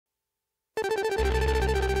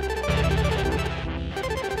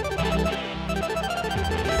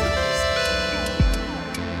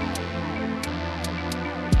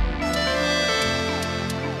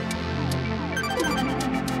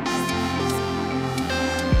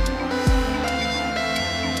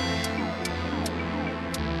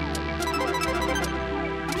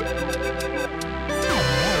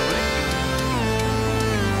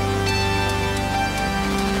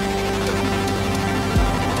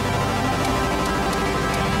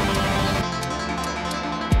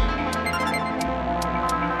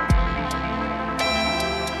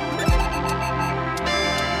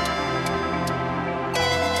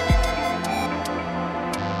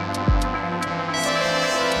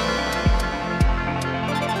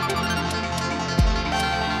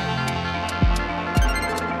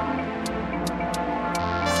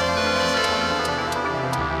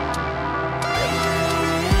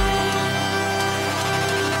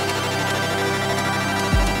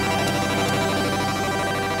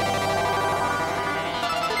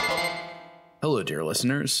dear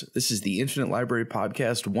listeners. This is the Infinite Library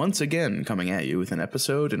Podcast once again coming at you with an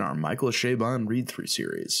episode in our Michael Chabon read-through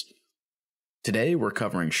series. Today, we're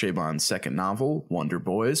covering Chabon's second novel, Wonder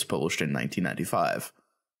Boys, published in 1995.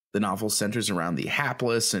 The novel centers around the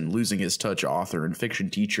hapless and losing his touch author and fiction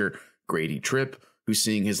teacher, Grady Tripp, who's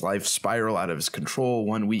seeing his life spiral out of his control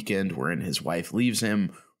one weekend wherein his wife leaves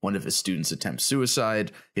him, one of his students attempts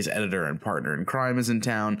suicide, his editor and partner in crime is in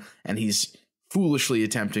town, and he's foolishly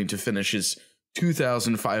attempting to finish his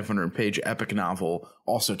 2,500-page epic novel,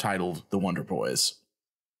 also titled The Wonder Boys.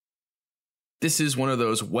 This is one of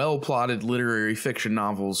those well-plotted literary fiction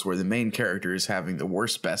novels where the main character is having the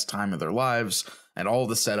worst best time of their lives, and all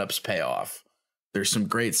the setups pay off. There's some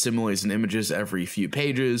great similes and images every few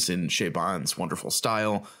pages in Chabon's wonderful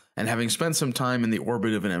style, and having spent some time in the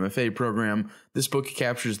orbit of an MFA program, this book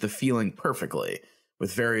captures the feeling perfectly,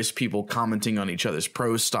 with various people commenting on each other's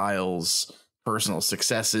prose styles, personal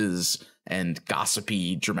successes, and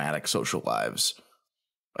gossipy, dramatic social lives.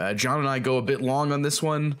 John and I go a bit long on this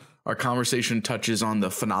one. Our conversation touches on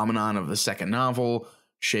the phenomenon of the second novel,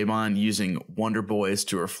 Chabon using Wonder Boys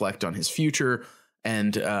to reflect on his future,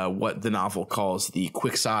 and what the novel calls the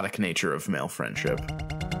quixotic nature of male friendship.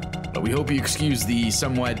 We hope you excuse the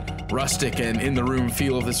somewhat rustic and in-the-room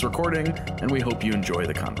feel of this recording, and we hope you enjoy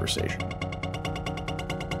the conversation.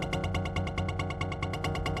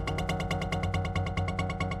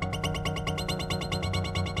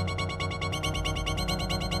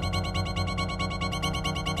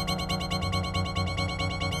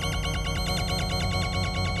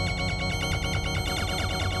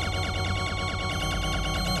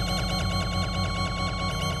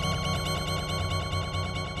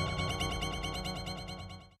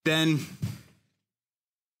 Ben.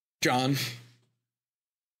 John.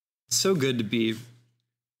 So good to be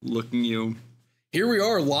looking you. Here we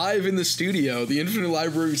are live in the studio, the Infinite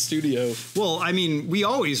Library studio. Well, I mean, we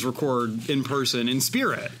always record in person, in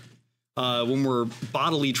spirit. When we're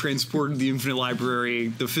bodily transported to the Infinite Library,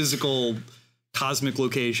 the physical cosmic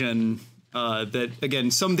location that,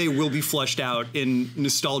 again, someday will be fleshed out in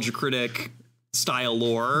Nostalgia Critic style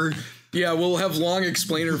lore. Yeah, we'll have long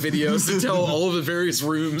explainer videos to tell all of the various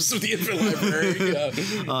rooms of the Infinite Library.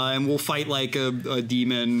 Yeah. And we'll fight like a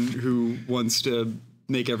demon who wants to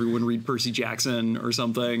make everyone read Percy Jackson or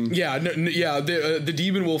something. Yeah, the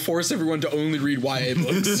demon will force everyone to only read YA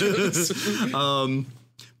books.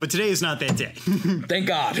 But today is not that day. Thank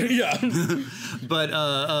God. Yeah.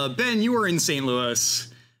 But Ben, you were in St. Louis.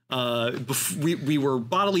 We were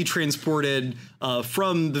bodily transported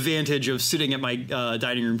from the vantage of sitting at my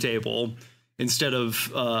dining room table instead of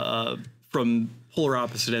from polar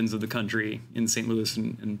opposite ends of the country in St. Louis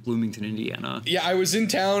and Bloomington, Indiana. Yeah, I was in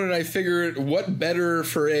town and I figured what better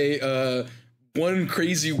for a one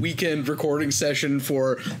crazy weekend recording session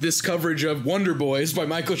for this coverage of Wonder Boys by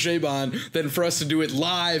Michael Chabon than for us to do it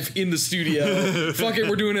live in the studio. Fuck it,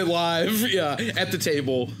 we're doing it live. Yeah, at the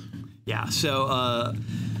table. Yeah, so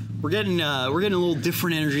we're getting a little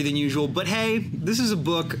different energy than usual, but hey, this is a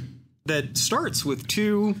book that starts with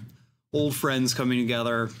two old friends coming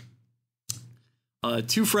together.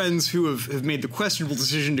 Two friends who have made the questionable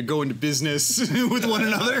decision to go into business with one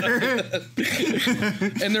another.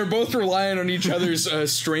 And they're both relying on each other's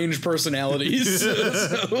strange personalities.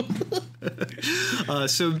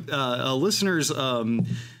 Listeners,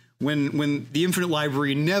 when the Infinite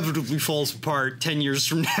Library inevitably falls apart 10 years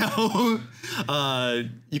from now,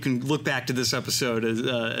 you can look back to this episode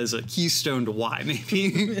as a keystone to why,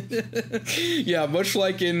 maybe. Yeah, much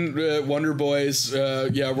like in Wonder Boys,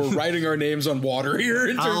 we're writing our names on water here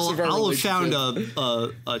in terms of our I'll have found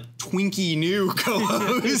a twinkie new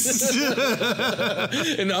co-host.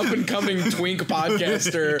 An up-and-coming twink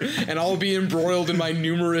podcaster, and I'll be embroiled in my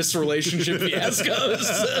numerous relationship fiascos.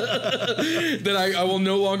 Then I will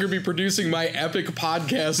no longer be producing my epic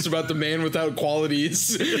podcast about the man without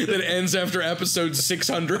qualities that ends after episode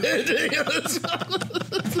 600.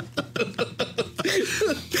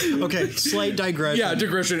 Okay, slight digression. Yeah,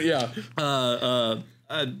 digression, yeah. I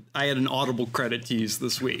had an Audible credit to use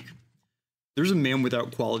this week. There's a Man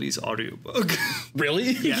Without Qualities audiobook.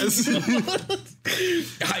 Really? Yes.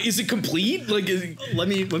 Is it complete? Let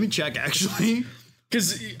me check, actually.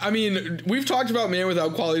 Because, I mean, we've talked about Man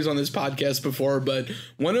Without Qualities on this podcast before, but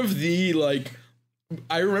one of the,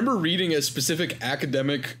 I remember reading a specific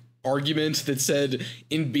academic argument that said,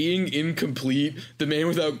 in being incomplete, The Man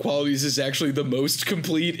Without Qualities is actually the most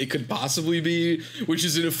complete it could possibly be, which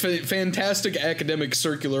is a fantastic academic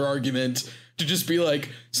circular argument to just be like,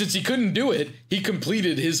 since he couldn't do it, he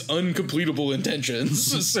completed his uncompletable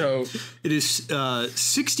intentions. So it is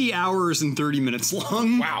 60 hours and 30 minutes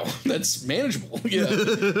long. Wow, that's manageable. Yeah.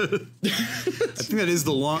 I think that is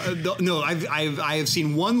the long. No, I have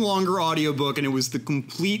seen one longer audiobook, and it was the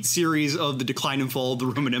complete series of The Decline and Fall of the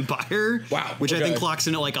Roman Empire. Wow. Which I think clocks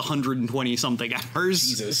in at like 120 something hours.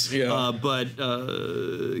 Jesus. Yeah. But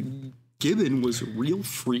Gibbon was a real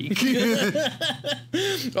freak.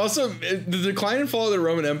 Also, The Decline and Fall of the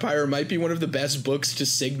Roman Empire might be one of the best books to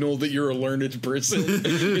signal that you're a learned person,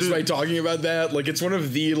 just by talking about that. Like, it's one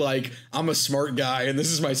of the, like, I'm a smart guy and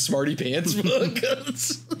this is my smarty pants book.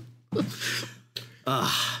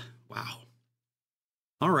 Wow.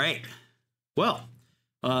 All right. Well,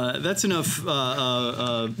 that's enough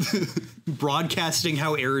broadcasting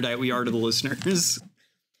how erudite we are to the listeners.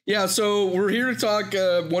 Yeah, so we're here to talk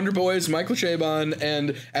Wonder Boys, Michael Chabon,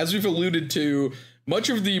 and as we've alluded to, much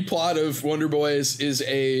of the plot of Wonder Boys is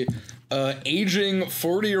a aging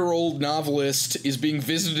 40-year-old novelist is being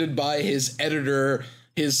visited by his editor,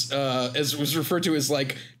 his as was referred to as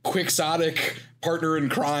like quixotic partner in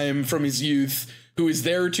crime from his youth, who is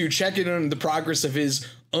there to check in on the progress of his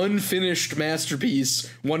unfinished masterpiece,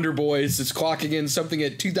 Wonder Boys. It's clocking in something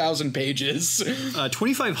at 2,000 pages.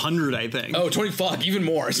 2,500, I think. Oh, even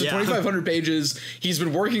more. So yeah. 2,500 pages. He's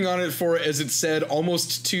been working on it for, as it said,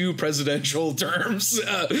 almost 2 presidential terms.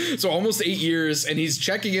 So almost 8 years, and he's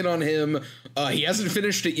checking in on him. He hasn't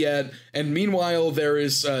finished it yet, and meanwhile, there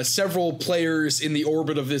is several players in the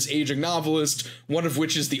orbit of this aging novelist, one of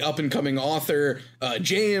which is the up-and-coming author,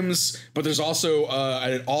 James, but there's also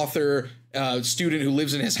an author student who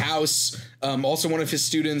lives in his house, also one of his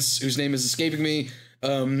students whose name is escaping me,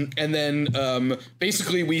 and then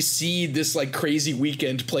basically we see this like crazy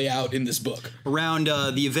weekend play out in this book around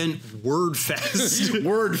the event Wordfest.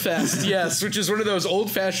 Wordfest, yes, which is one of those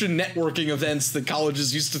old-fashioned networking events that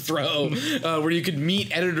colleges used to throw, where you could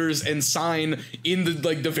meet editors and sign in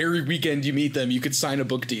the very weekend you meet them, you could sign a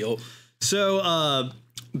book deal. So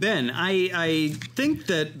Ben, I think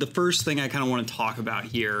that the first thing I kind of want to talk about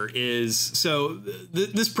here is, so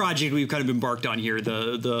this project we've kind of embarked on here,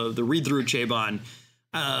 the read through Chabon,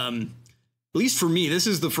 at least for me, this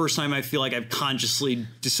is the first time I feel like I've consciously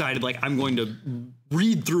decided like I'm going to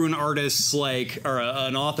read through an artist's or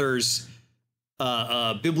an author's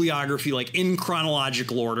bibliography like in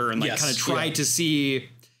chronological order and like kind of try to see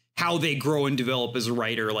how they grow and develop as a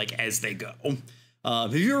writer like as they go.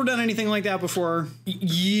 Have you ever done anything like that before?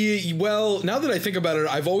 Yeah, well, now that I think about it,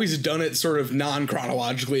 I've always done it sort of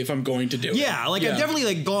non-chronologically if I'm going to do it. Yeah, I've definitely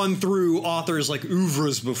like gone through authors like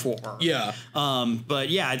oeuvres before. Yeah. But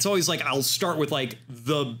yeah, it's always like I'll start with like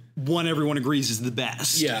the one everyone agrees is the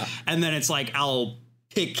best. Yeah. And then it's like I'll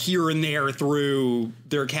pick here and there through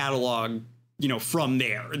their catalog, from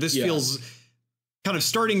there. This feels kind of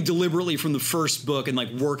starting deliberately from the first book and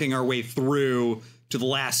like working our way through to the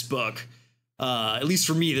last book. At least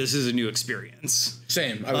for me, this is a new experience.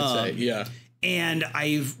 Same, I would say, yeah. And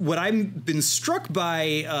what I've been struck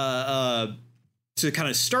by to kind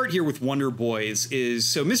of start here with Wonder Boys is,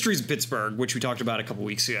 so Mysteries of Pittsburgh, which we talked about a couple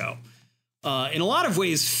weeks ago, in a lot of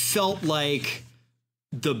ways felt like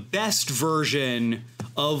the best version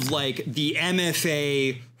of like the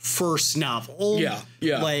MFA first novel. Yeah,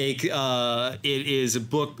 yeah. Like it is a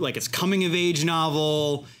book, like it's coming of age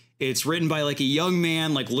novel. It's written by like a young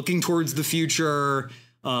man, like looking towards the future.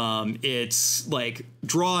 It's like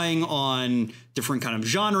drawing on different kind of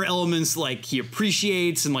genre elements like he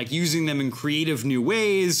appreciates and like using them in creative new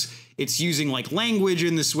ways. It's using like language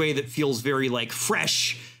in this way that feels very like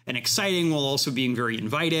fresh and exciting while also being very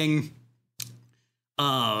inviting.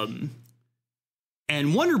 And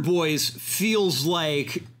Wonder Boys feels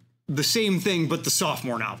like the same thing, but the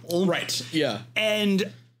sophomore novel. Right. Yeah.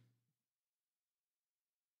 And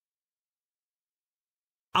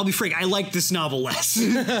I'll be frank, I like this novel less.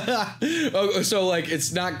 So like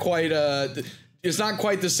it's not quite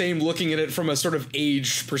the same looking at it from a sort of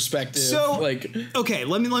age perspective. So like, okay,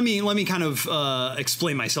 let me kind of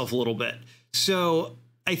explain myself a little bit. So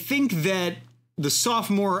I think that the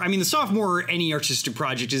sophomore any artistic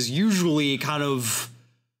project is usually kind of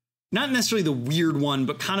not necessarily the weird one,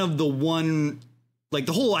 but kind of the one, like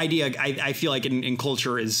the whole idea I feel like in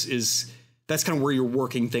culture is that's kind of where you're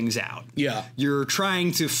working things out. Yeah. You're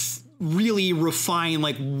trying to really refine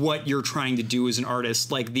like what you're trying to do as an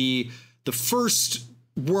artist. Like the first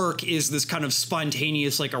work is this kind of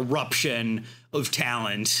spontaneous like eruption of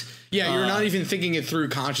talent. Yeah, you're not even thinking it through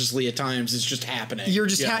consciously at times. It's just happening. You're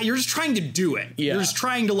just you're just trying to do it. Yeah. You're just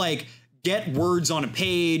trying to like get words on a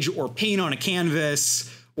page or paint on a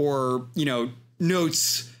canvas or,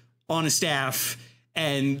 notes on a staff,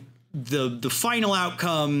 and the final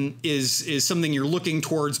outcome is something you're looking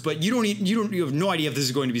towards, but you have no idea if this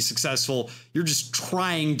is going to be successful. You're just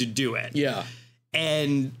trying to do it. Yeah.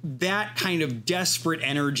 And that kind of desperate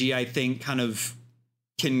energy, I think, kind of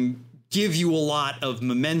can give you a lot of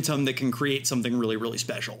momentum that can create something really, really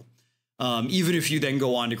special. Even if you then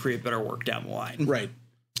go on to create better work down the line. Right.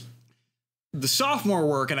 The sophomore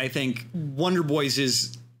work, and I think Wonder Boys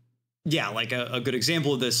is, like a good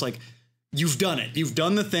example of this. Like, you've done it. You've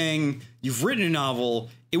done the thing. You've written a novel.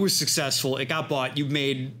 It was successful. It got bought. You've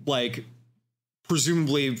made, like,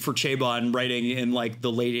 presumably for Chabon writing in like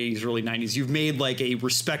the late 80s, early 90s, you've made like a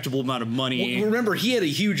respectable amount of money. Well, remember, he had a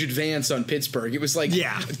huge advance on Pittsburgh. It was like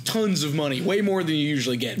tons of money, way more than you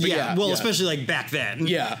usually get. But especially like back then.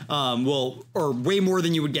 Yeah. Or way more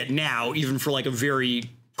than you would get now, even for like a very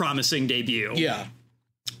promising debut. Yeah.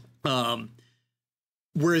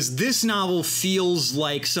 Whereas this novel feels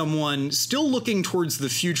like someone still looking towards the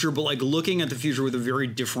future, but like looking at the future with a very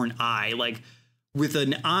different eye, like with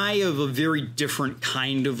an eye of a very different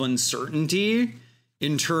kind of uncertainty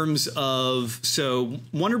in terms of, so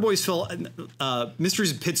Wonder Boys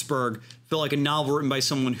Mysteries of Pittsburgh felt like a novel written by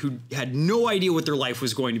someone who had no idea what their life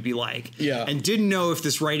was going to be like. Yeah. And didn't know if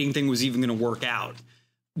this writing thing was even going to work out.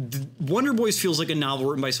 Wonder Boys feels like a novel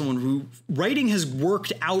written by someone who writing has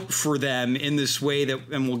worked out for them in this way that,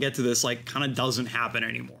 and we'll get to this, like kind of doesn't happen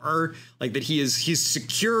anymore. Like that he's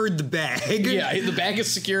secured the bag. Yeah, the bag is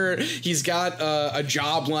secure. He's got a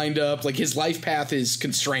job lined up. Like his life path is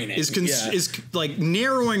constraining. Is like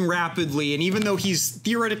narrowing rapidly. And even though he's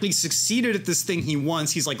theoretically succeeded at this thing he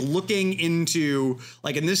wants, he's like looking into,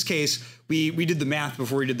 like in this case, we did the math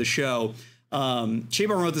before we did the show.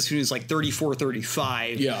 Chabon wrote this when he was like 34,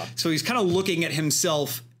 35. Yeah. So he's kind of looking at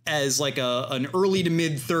himself as like an early to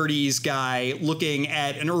mid 30s guy looking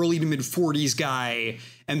at an early to mid 40s guy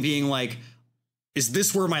and being like, is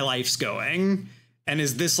this where my life's going? And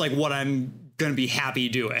is this like what I'm going to be happy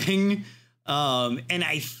doing? And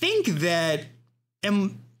I think that,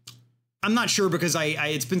 and I'm not sure because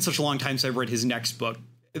it's been such a long time since I've read his next book,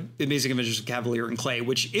 Amazing Adventures of Cavalier and Clay,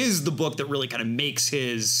 which is the book that really kind of makes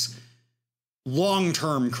his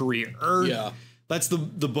long-term career. Yeah. That's the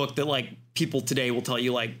book that like people today will tell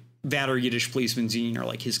you like that or Yiddish Policeman's Union are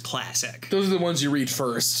like his classic. Those are the ones you read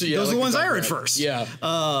first. Yeah, those are like the ones I read first. Yeah.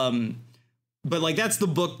 But like that's the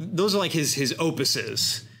book. Those are like his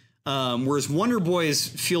opuses. Whereas Wonder Boys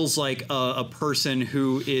feels like a person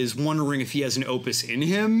who is wondering if he has an opus in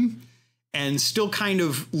him and still kind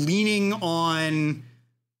of leaning on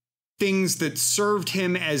things that served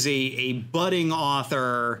him as a budding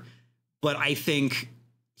author, but I think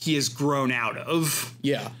he has grown out of.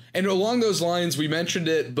 Yeah. And along those lines, we mentioned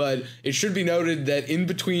it, but it should be noted that in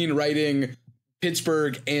between writing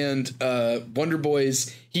Pittsburgh and Wonder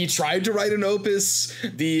Boys, he tried to write an opus,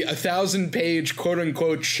 the 1,000-page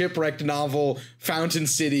quote-unquote shipwrecked novel Fountain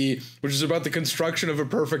City, which is about the construction of a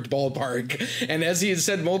perfect ballpark. And as he had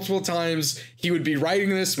said multiple times, he would be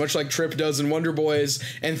writing this, much like Tripp does in Wonder Boys,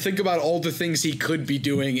 and think about all the things he could be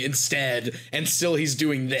doing instead, and still he's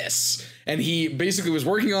doing this. And he basically was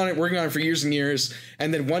working on it for years and years,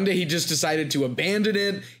 and then one day he just decided to abandon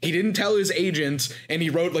it. He didn't tell his agent, and he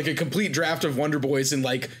wrote like a complete draft of Wonder Boys in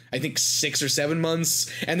like, I think 6 or 7 months.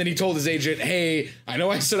 And then he told his agent, hey, I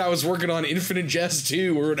know I said I was working on Infinite Jest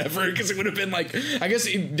 2 or whatever, because it would have been like, I guess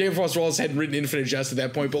David Foster Wallace hadn't written Infinite Jest at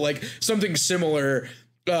that point, but like something similar.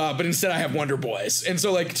 But instead I have Wonder Boys. And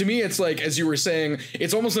so like to me it's like, as you were saying,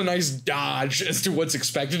 it's almost a nice dodge as to what's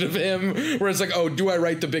expected of him, where it's like, oh, do I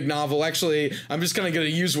write the big novel? Actually, I'm just kind of going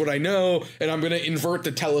to use what I know and I'm going to invert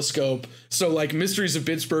the telescope. So like Mysteries of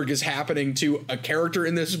Pittsburgh is happening to a character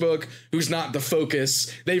in this book who's not the focus.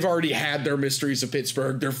 They've already had their Mysteries of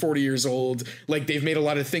Pittsburgh. They're 40 years old. Like they've made a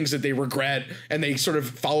lot of things that they regret and they sort of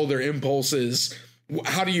follow their impulses.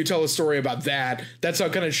 How do you tell a story about that? That's how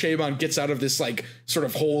kind of Chabon gets out of this like sort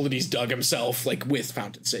of hole that he's dug himself, like with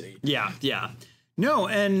Fountain City. Yeah, yeah. No,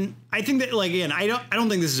 and I think that like again, I don't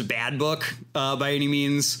think this is a bad book by any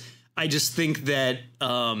means. I just think that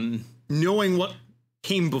knowing what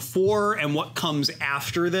came before and what comes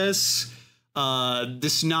after this,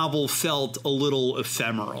 this novel felt a little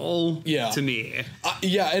ephemeral to me.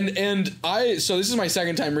 And so this is my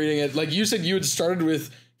second time reading it. Like you said, you had started with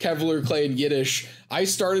Cavalier, Clay, and Yiddish. I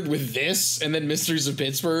started with this and then Mysteries of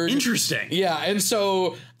Pittsburgh. Interesting. Yeah, and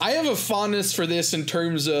so I have a fondness for this in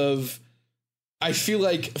terms of, I feel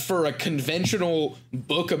like for a conventional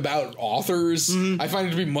book about authors, I find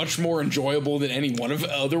it to be much more enjoyable than any one of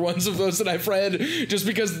the other ones of those that I've read, just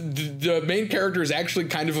because the main character is actually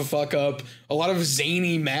kind of a fuck up. A lot of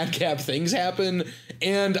zany madcap things happen,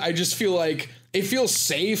 and I just feel like it feels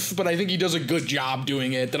safe, but I think he does a good job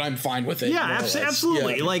doing it, that I'm fine with it. Yeah,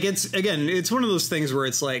 absolutely. Yeah. Like, it's one of those things where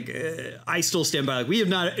it's like, I still stand by, like, we've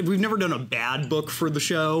never done a bad book for the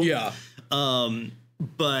show. Yeah.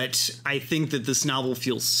 But I think that this novel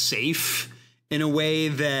feels safe in a way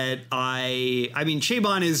that I mean,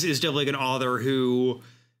 Chabon is definitely an author who,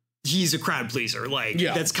 he's a crowd pleaser. Like,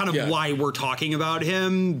 that's kind of why we're talking about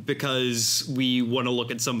him, because we want to look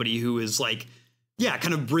at somebody who is like,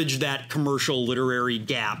 kind of bridge that commercial literary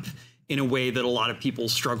gap in a way that a lot of people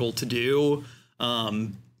struggle to do.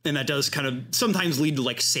 And that does kind of sometimes lead to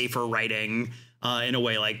like safer writing in a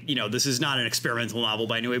way, like, you know, this is not an experimental novel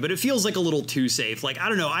by any way, but it feels like a little too safe. Like, I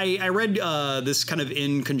don't know. I read this kind of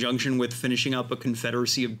in conjunction with finishing up A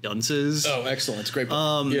Confederacy of Dunces. Oh, excellent. It's a great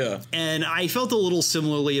book. And I felt a little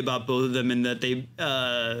similarly about both of them in that they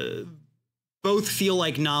both feel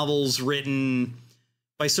like novels written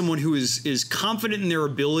by someone who is confident in their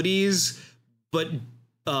abilities, but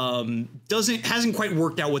hasn't quite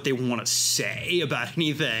worked out what they want to say about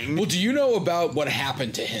anything. Well, do you know about what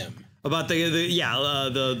happened to him? About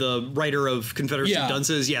the writer of Confederacy of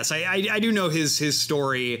Dunces? Yes, I do know his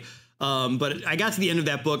story. But I got to the end of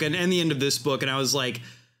that book and the end of this book, and I was like,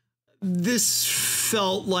 this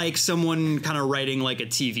felt like someone kind of writing like a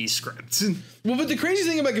TV script. Well, but the crazy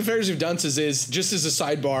thing about Confederacy of Dunces is, just as a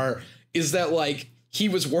sidebar, is that like, he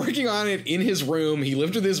was working on it in his room. He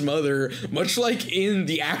lived with his mother, much like in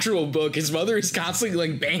the actual book. His mother is constantly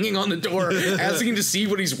like banging on the door, asking him to see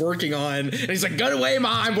what he's working on. And he's like, "Get away,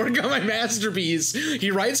 Mom, I'm working on my masterpiece." He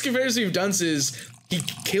writes Confederacy of Dunces. He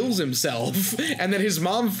kills himself, and then his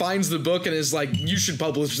mom finds the book and is like, "You should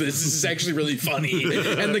publish this. This is actually really funny."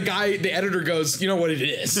 And the editor goes, "You know what it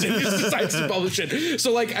is," and he just decides to publish it.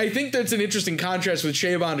 So like, I think that's an interesting contrast with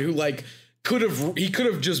Chabon, who like, could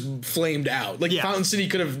have just flamed out. Like, Fountain City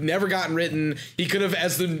could have never gotten written. He could have,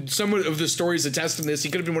 as some of the stories attest to this, he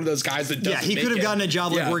could have been one of those guys that doesn't he could have gotten a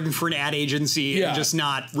job like working for an ad agency and just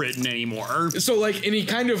not written anymore. So like, and he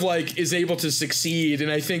kind of like is able to succeed,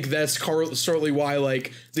 and I think that's certainly why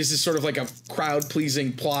like this is sort of like a crowd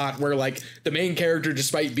pleasing plot where like the main character,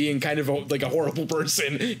 despite being kind of like a horrible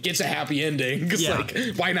person, gets a happy ending. Because like,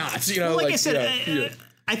 why not? You know, well, like I said,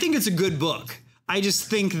 I think it's a good book. I just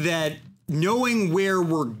think that knowing where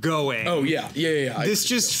we're going. Oh, yeah. This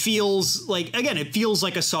just feels like, again, it feels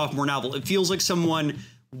like a sophomore novel. It feels like someone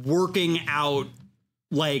working out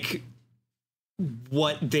like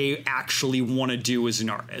what they actually want to do as an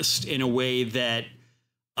artist in a way that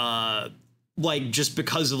like, just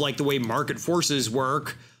because of like the way market forces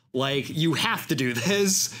work, like, you have to do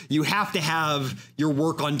this. You have to have your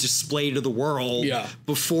work on display to the world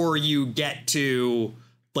before you get to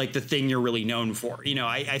like the thing you're really known for. You know,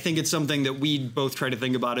 I think it's something that we both try to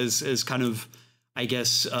think about as kind of, I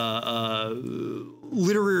guess,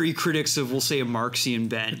 literary critics of, we'll say, a Marxian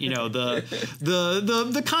bent. You know,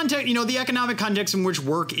 the context, you know, the economic context in which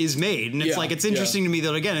work is made. And it's like, it's interesting to me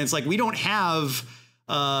that, again, it's like, we don't have,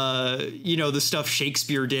 you know, the stuff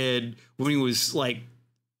Shakespeare did when he was like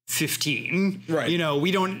 15, right? You know,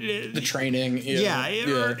 we don't the training,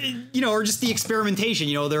 or, you know, or just the experimentation.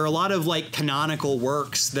 You know, there are a lot of like canonical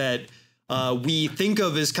works that we think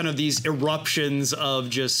of as kind of these eruptions of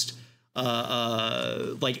just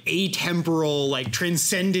like atemporal, like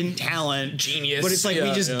transcendent talent, genius. But it's like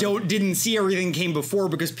we just didn't see everything came before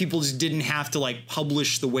because people just didn't have to like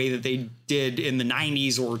publish the way that they did in the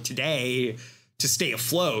 90s or today to stay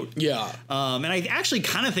afloat. And I actually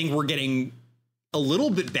kind of think we're getting a little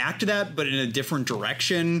bit back to that, but in a different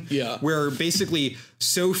direction. Where basically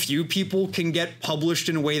so few people can get published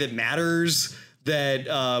in a way that matters that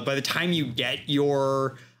by the time you get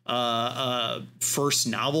your first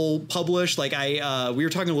novel published, like we were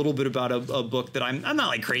talking a little bit about a book that I'm not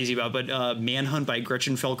like crazy about, but Manhunt by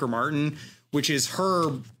Gretchen Felker Martin, which is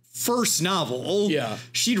her first novel.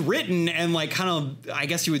 She'd written and like kind of, I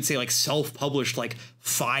guess you would say, like self-published like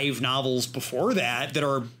 5 novels before that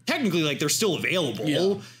are technically like they're still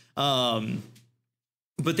available.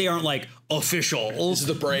 But they aren't like official. This is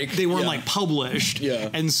the break. They weren't like published.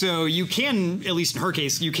 And so you can, at least in her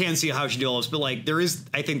case, you can see how she develops. But like there is,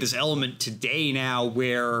 I think, this element today now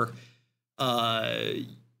where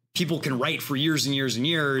people can write for years and years and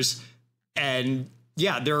years. And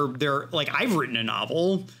they're like, I've written a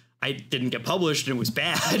novel. I didn't get published and it was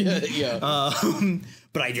bad.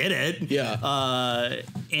 But I did it.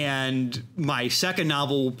 And my second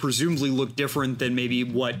novel will presumably look different than maybe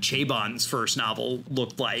what Chabon's first novel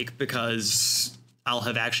looked like, because I'll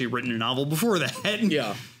have actually written a novel before that.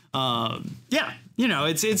 You know,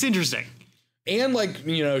 it's interesting. And like,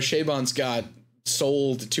 you know, Chabon's got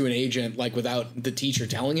sold to an agent, like without the teacher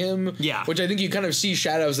telling him. Yeah. Which I think you kind of see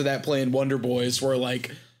shadows of that play in Wonder Boys, where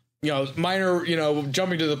like, minor,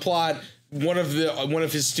 jumping to the plot, one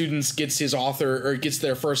of his students gets his author or gets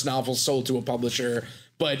their first novel sold to a publisher,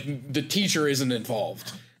 but the teacher isn't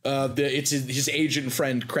involved. It's his agent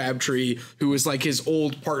friend Crabtree, who is like his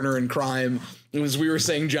old partner in crime. As we were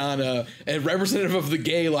saying, John, a representative of the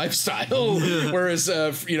gay lifestyle, whereas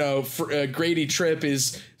Grady Tripp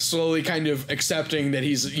is slowly kind of accepting that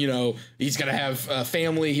he's gonna have a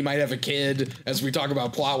family, he might have a kid, as we talk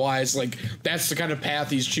about plot wise. Like, that's the kind of path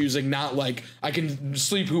he's choosing, not like I can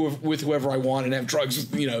sleep with whoever I want and have drugs,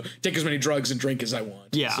 take as many drugs and drink as I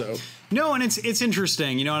want. Yeah. So. No, and it's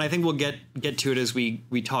interesting, and I think we'll get to it as we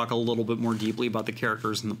talk a little bit more deeply about the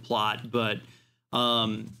characters and the plot, but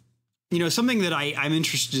something that I'm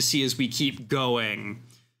interested to see as we keep going.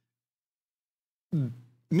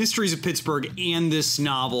 Mysteries of Pittsburgh and this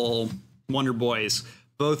novel, Wonder Boys,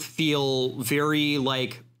 both feel very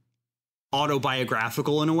like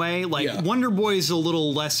autobiographical in a way. Like Wonder Boys a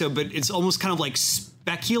little less so, but it's almost kind of like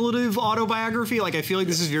speculative autobiography. Like, I feel like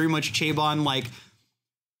this is very much Chabon, like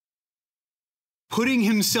putting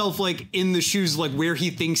himself like in the shoes, like where he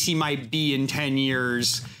thinks he might be in 10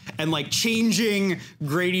 years, and like changing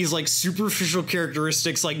Grady's like superficial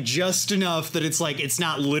characteristics like just enough that it's like it's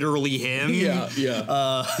not literally him.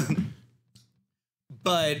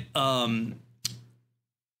 But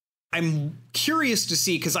I'm curious to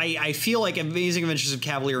see, because I feel like Amazing Adventures of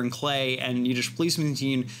Cavalier and Clay and Yiddish Policeman's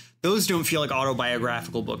Union, those don't feel like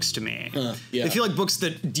autobiographical books to me. They feel like books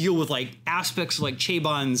that deal with like aspects of like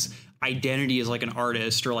Chabon's identity as like an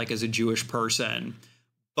artist or like as a Jewish person,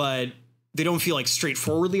 but they don't feel like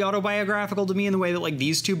straightforwardly autobiographical to me in the way that like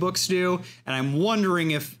these two books do. And I'm wondering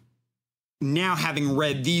if now, having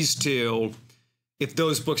read these two, if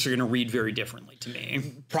those books are going to read very differently to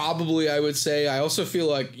me. Probably, I would say. I also feel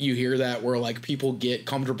like you hear that where like people get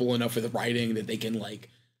comfortable enough with writing that they can like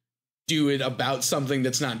do it about something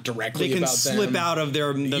that's not directly about them. They can slip out of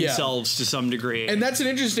themselves to some degree. And that's an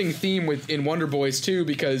interesting theme in Wonder Boys too,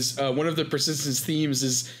 because one of the persistence themes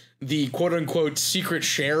is the quote unquote secret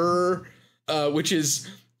sharer, which is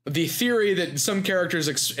the theory that some characters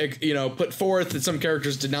put forth that some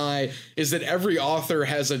characters deny, is that every author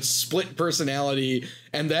has a split personality,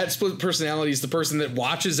 and that split personality is the person that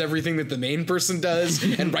watches everything that the main person does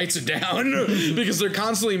and writes it down, because they're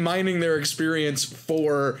constantly mining their experience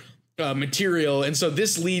for material. And so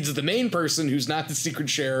this leads the main person, who's not the secret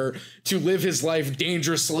sharer, to live his life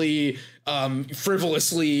dangerously,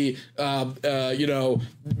 frivolously,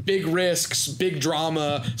 big risks, big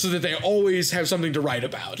drama, so that they always have something to write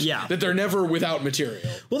about. Yeah. That they're never without material.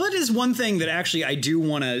 Well, that is one thing that actually I do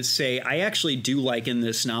want to say I actually do like in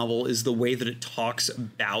this novel, is the way that it talks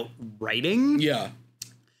about writing. Yeah.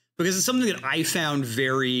 Because it's something that I found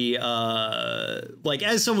very, like,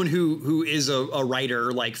 as someone who is a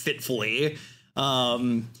writer, like, fitfully,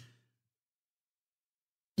 I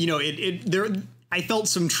felt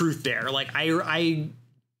some truth there. Like, I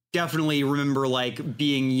definitely remember, like,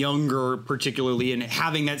 being younger, particularly, and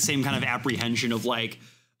having that same kind of apprehension of, like,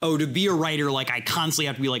 oh, to be a writer, like, I constantly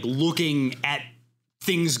have to be, like, looking at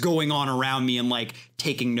things going on around me and, like,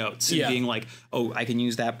 taking notes and being like, oh, I can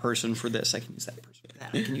use that person for this. I can use that person for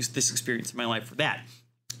that. I can use this experience in my life for that.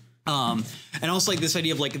 And also, like, this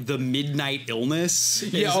idea of, like, the midnight illness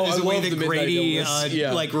is a way that Grady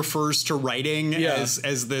like refers to writing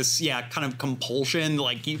as this kind of compulsion that,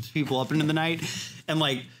 like, keeps people up into the night. And,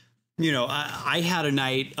 like, I had a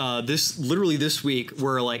night this week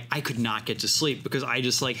where, like, I could not get to sleep because I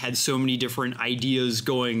just, like, had so many different ideas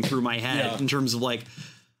going through my head in terms of, like,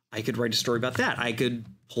 I could write a story about that, I could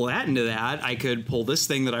pull that into that, I could pull this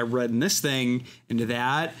thing that I read in this thing into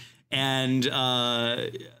that, and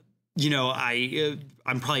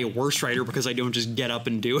I'm probably a worse writer because I don't just get up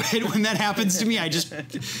and do it when that happens to me. I just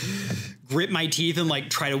grit my teeth and, like,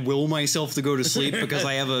 try to will myself to go to sleep because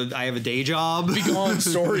I have a day job. Be gone,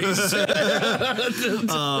 stories.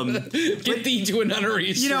 Get thee to a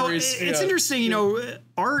nunnery. Stories. It's interesting.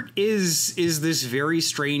 Art is this very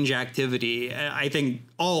strange activity. I think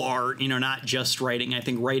all art, not just writing. I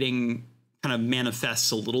think writing kind of manifests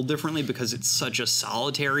a little differently because it's such a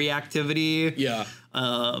solitary activity. Yeah.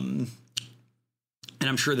 And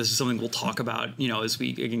I'm sure this is something we'll talk about, as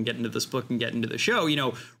we can get into this book and get into the show.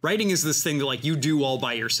 Writing is this thing that, like, you do all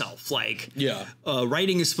by yourself. Like,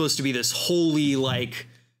 writing is supposed to be this wholly, like,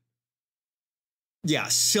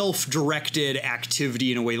 self-directed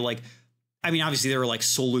activity in a way that, like, I mean, obviously there are, like,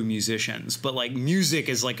 solo musicians, but, like, music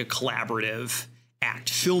is, like, a collaborative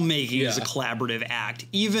act. Filmmaking is a collaborative act.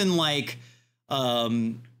 Even, like,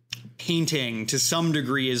 painting to some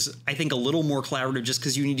degree is, I think, a little more collaborative just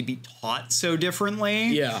because you need to be taught so differently.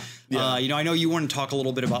 Yeah. You know, I know you want to talk a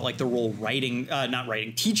little bit about like the role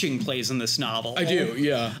teaching plays in this novel. I do.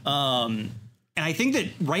 Yeah. And I think that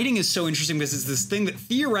writing is so interesting because it's this thing that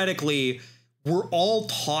theoretically we're all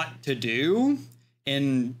taught to do.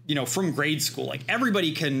 And, you know, from grade school, like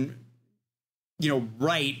everybody can, you know,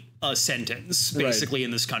 write a sentence basically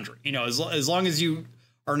in this country, you know, as long as you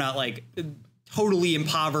are not like totally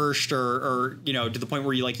impoverished or, you know, to the point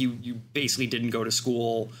where you basically didn't go to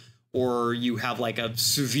school or you have like a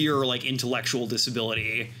severe like intellectual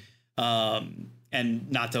disability,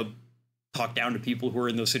 and not to talk down to people who are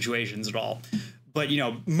in those situations at all. But, you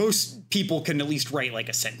know, most people can at least write like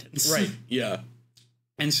a sentence. Right. Yeah.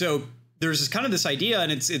 And so there's kind of this idea,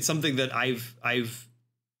 and it's something that I've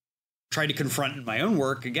tried to confront in my own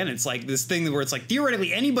work. Again, it's like this thing where it's like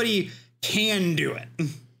theoretically anybody can do it,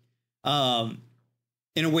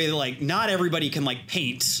 in a way that like not everybody can like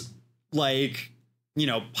paint like, you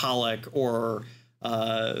know, Pollock or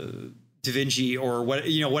Da Vinci or what,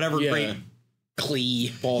 you know, whatever great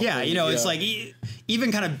Klee. You know, it's like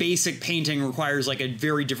even kind of basic painting requires like a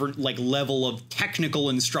very different like level of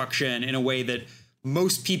technical instruction in a way that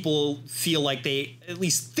most people feel like they at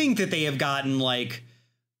least think that they have gotten like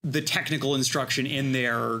the technical instruction in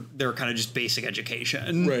their kind of just basic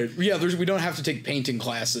education. Right. Yeah. We don't have to take painting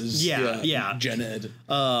classes. Yeah. Gen Ed.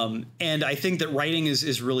 And I think that writing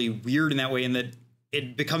is really weird in that way, in that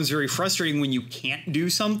it becomes very frustrating when you can't do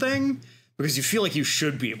something because you feel like you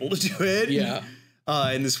should be able to do it. Yeah.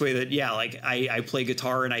 In this way that, like I play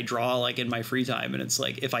guitar and I draw like in my free time, and it's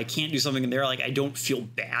like if I can't do something in there, like I don't feel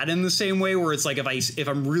bad in the same way, where it's like if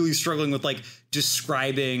I'm really struggling with like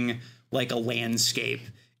describing like a landscape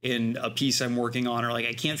in a piece I'm working on, or like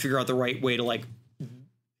I can't figure out the right way to like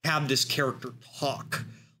have this character talk,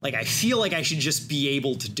 like I feel like I should just be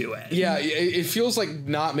able to do it. Yeah, it feels like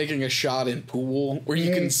not making a shot in pool where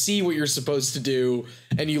you can see what you're supposed to do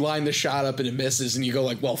and you line the shot up and it misses and you go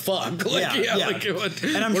like, well, fuck. Like, like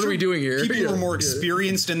what are we doing here? People who are more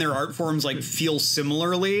experienced in their art forms like feel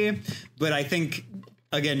similarly, but I think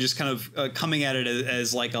again, just kind of coming at it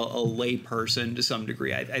as like a lay person to some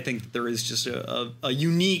degree, I think that there is just a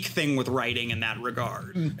unique thing with writing in that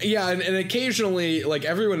regard. Yeah, and occasionally, like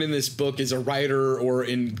everyone in this book is a writer, or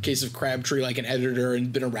in case of Crabtree, like an editor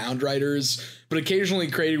and been around writers. But occasionally,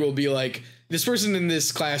 Crady will be like, this person in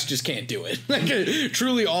this class just can't do it. Like a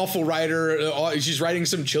truly awful writer. She's writing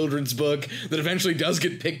some children's book that eventually does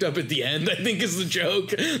get picked up at the end, I think is the joke.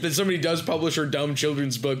 That somebody does publish her dumb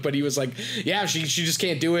children's book, but he was like, yeah, she just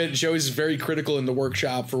can't do it. She always is very critical in the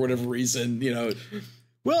workshop for whatever reason, you know.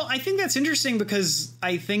 Well, I think that's interesting because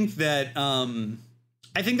I think that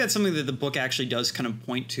that's something that the book actually does kind of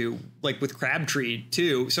point to, like with Crabtree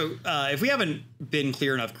too. So if we haven't been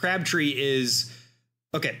clear enough, Crabtree is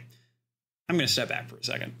okay. I'm going to step back for a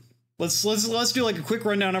second. Let's do like a quick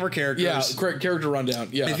rundown of our characters. Yeah, character rundown.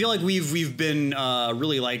 Yeah, I feel like we've been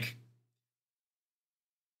really like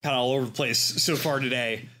kind of all over the place so far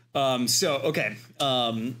today. We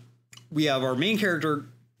have our main character,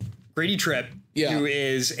 Grady Tripp, who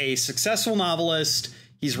is a successful novelist.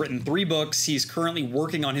 He's written 3 books. He's currently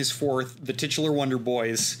working on his 4th, The Titular Wonder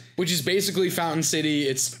Boys. Which is basically Fountain City.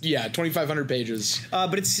 It's, 2,500 pages.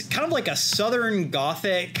 But it's kind of like a Southern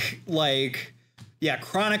Gothic, like,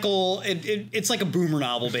 chronicle. It's like a boomer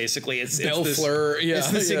novel, basically. It's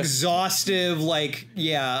this exhaustive, like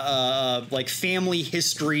family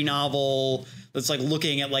history novel that's like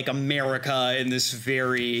looking at like America in this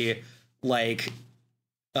very, like,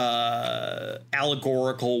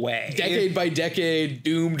 allegorical way, decade by decade,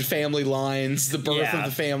 doomed family lines, the birth of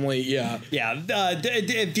the family.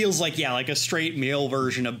 It feels like like a straight male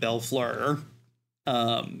version of Bellefleur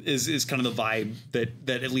is kind of the vibe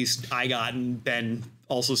that at least I got, and Ben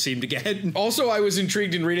also seemed to get. Also, I was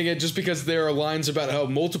intrigued in reading it just because there are lines about how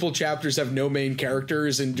multiple chapters have no main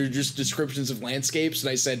characters and they're just descriptions of landscapes, and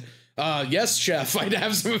I said, yes, chef, I'd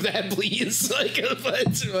have some of that, please.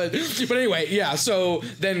 But anyway, so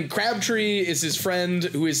then Crabtree is his friend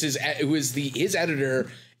who is his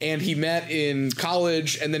editor, and he met in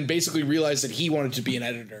college and then basically realized that he wanted to be an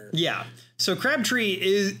editor. Yeah. So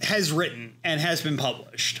Crabtree has written and has been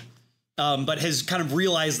published, but has kind of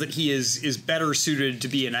realized that he is better suited to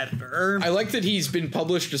be an editor. I like that he's been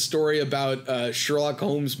published a story about Sherlock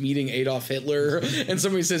Holmes meeting Adolf Hitler, and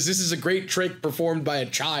somebody says this is a great trick performed by a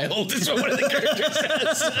child. Is what one of the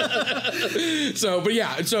characters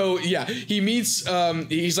says. He meets.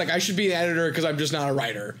 He's like, I should be an editor because I'm just not a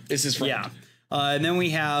writer. Is his friend. Yeah, and then we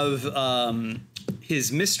have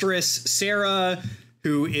his mistress Sarah,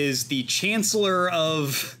 who is the chancellor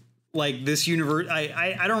of like this universe.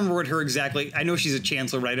 I don't remember what her exactly. I know she's a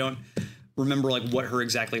chancellor, but I don't remember like what her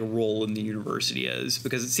exactly role in the university is,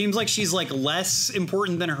 because it seems like she's like less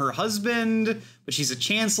important than her husband, but she's a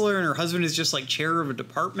chancellor and her husband is just like chair of a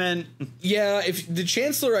department. Yeah, if the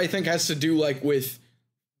chancellor, I think, has to do like with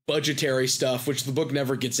budgetary stuff, which the book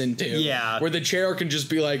never gets into. Yeah, where the chair can just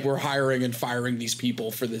be like, we're hiring and firing these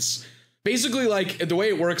people for this. Basically, like, the way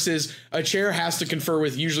it works is a chair has to confer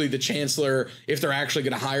with usually the chancellor if they're actually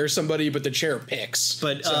going to hire somebody, but the chair picks.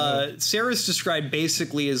 But Sarah's described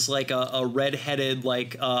basically as like a redheaded,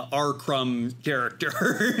 like R. Crumb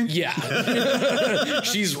character. Yeah.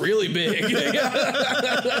 She's really big.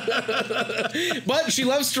 But she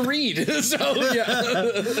loves to read. So,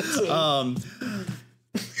 yeah.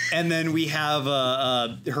 And then we have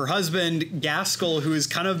her husband, Gaskell, who is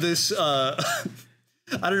kind of this...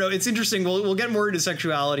 I don't know. It's interesting. We'll get more into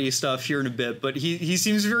sexuality stuff here in a bit, but he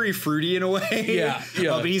seems very fruity in a way. Yeah.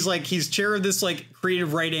 But he's chair of this like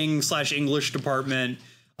creative writing / English department.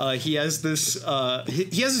 He has this.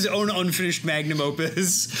 He has his own unfinished magnum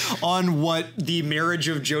opus on what the marriage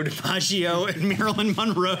of Joe DiMaggio and Marilyn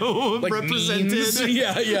Monroe like represented. Means.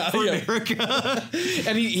 Yeah. America.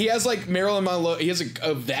 And he has like Marilyn Monroe. He has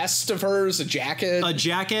a vest of hers, a jacket.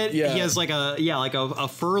 Yeah. He has like a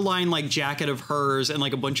fur-lined like jacket of hers and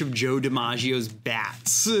like a bunch of Joe DiMaggio's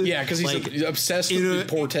bats. Yeah, because he's like, obsessed with the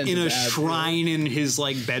portent in of a that. shrine in his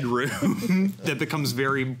like bedroom that becomes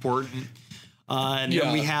very important. And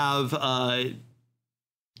then we have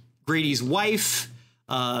Grady's wife,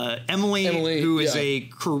 Emily, who is a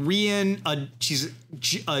Korean. She's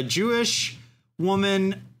a Jewish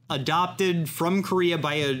woman adopted from Korea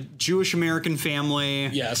by a Jewish American family.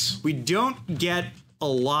 Yes. We don't get a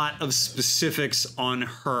lot of specifics on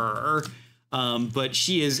her. But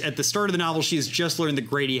she is, at the start of the novel, she has just learned that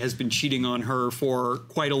Grady has been cheating on her for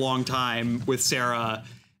quite a long time with Sarah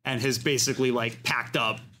and has basically like packed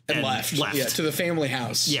up. And left. Yeah, to the family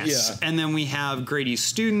house. Yes. Yeah. And then we have Grady's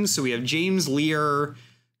students. So we have James Lear,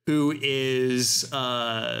 who is sort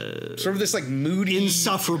of this like moody,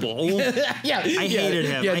 insufferable. Yeah. I hated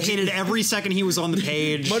him. I hated every second he was on the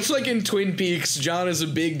page. Much like in Twin Peaks, John is a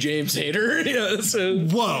big James hater. Yeah, so.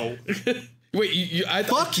 Whoa. Wait,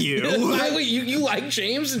 fuck you. Wait, you like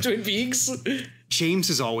James in Twin Peaks? James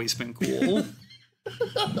has always been cool.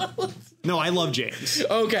 No, I love James.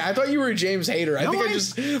 Okay, I thought you were a James hater.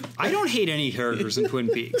 I don't hate any characters in Twin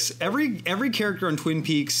Peaks. Every character on Twin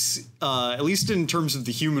Peaks, at least in terms of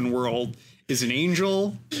the human world, is an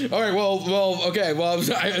angel. All right, well, okay, well,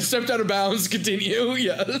 I stepped out of bounds. Continue.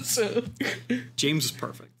 Yes. James is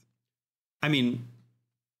perfect. I mean,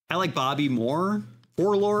 I like Bobby more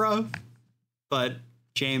for Laura, but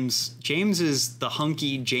James is the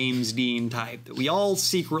hunky James Dean type that we all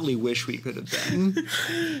secretly wish we could have been.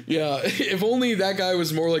 Yeah, if only that guy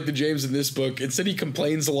was more like the James in this book. Instead, he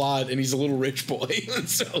complains a lot and he's a little rich boy.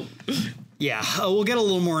 So, yeah, we'll get a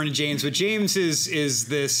little more into James, but James is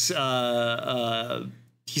this.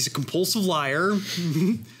 He's a compulsive liar.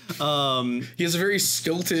 He has a very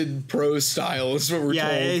stilted prose style, is what we're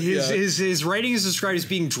told. His writing is described as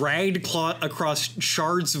being dragged across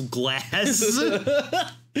shards of glass.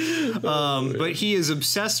 But he is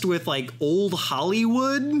obsessed with like old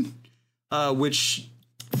Hollywood, which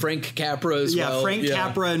Frank Capra as well. Yeah, Frank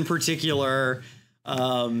Capra in particular.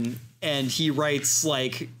 And he writes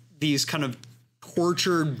like these kind of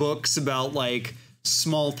tortured books about like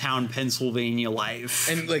small town Pennsylvania life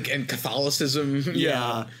and Catholicism.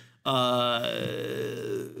 Yeah.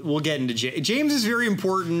 We'll get into James is very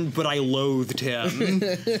important, but I loathed him.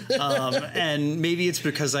 And maybe it's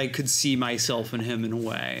because I could see myself in him in a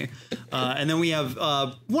way. And then we have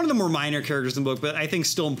one of the more minor characters in the book, but I think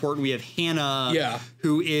still important. We have Hannah,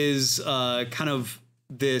 who is kind of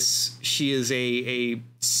she is a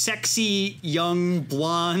sexy young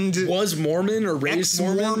blonde, was Mormon or raised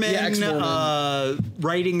Mormon, ex-Mormon,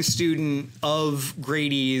 writing student of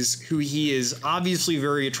Grady's, who he is obviously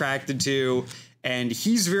very attracted to, and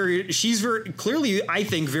she's very clearly, I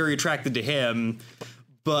think, very attracted to him.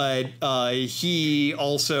 But he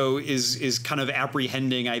also is kind of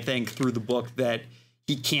apprehending, I think, through the book that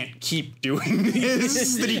he can't keep doing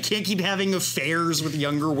this, that he can't keep having affairs with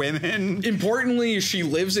younger women. Importantly, she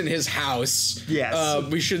lives in his house. Yes.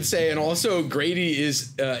 We should say. And also, Grady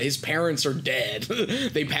is, his parents are dead.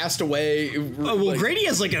 They passed away. Grady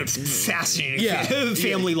has like a fascinating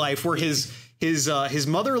family life where his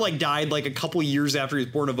mother like died like a couple years after he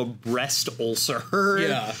was born of a breast ulcer.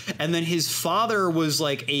 Yeah. And then his father was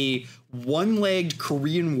like a one-legged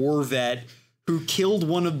Korean War vet who killed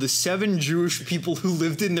one of the 7 Jewish people who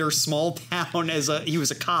lived in their small town he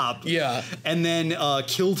was a cop. Yeah. And then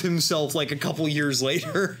killed himself like a couple years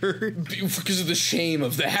later. Because of the shame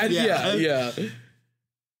of that. Yeah.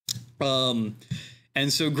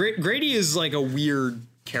 And so Grady is like a weird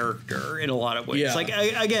character in a lot of ways. Yeah. Like,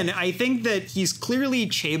 again, I think that he's clearly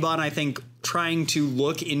Chabon, I think, trying to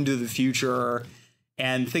look into the future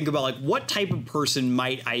and think about like, what type of person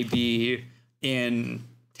might I be in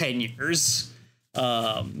 10 years?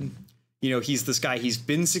 He's this guy, he's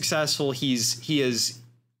been successful. He has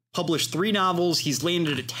published 3 novels. He's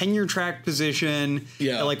landed a tenure track position.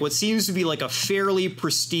 Yeah. Like what seems to be like a fairly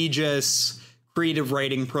prestigious creative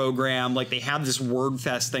writing program. Like they have this word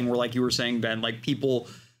fest thing where, like you were saying, Ben, like people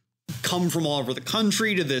come from all over the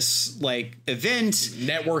country to this like event,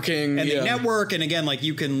 networking, and they network. And again, like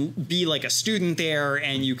you can be like a student there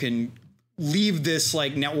and you can leave this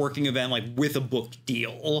like networking event like with a book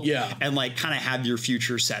deal, and like kind of have your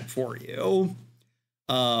future set for you.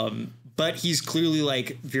 But he's clearly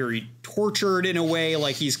like very tortured in a way.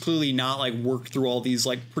 Like he's clearly not like worked through all these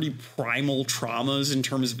like pretty primal traumas in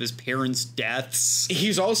terms of his parents' deaths.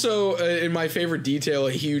 He's also, in my favorite detail,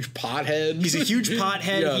 a huge pothead. He's a huge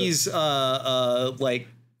pothead. He's like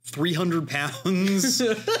 300 pounds,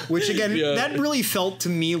 which again, that really felt to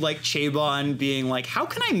me like Chabon being like, how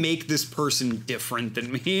can I make this person different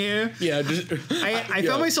than me? Yeah. I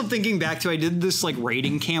found myself thinking back to, I did this like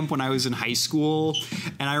writing camp when I was in high school.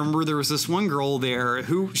 And I remember there was this one girl there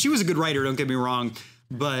who, she was a good writer, don't get me wrong.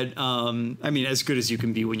 But I mean, as good as you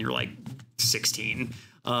can be when you're like 16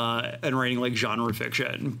 and writing like genre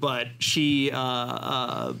fiction. But she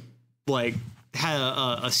like had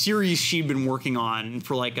a series she'd been working on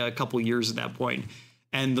for like a couple years at that point,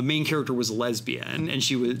 and the main character was a lesbian, and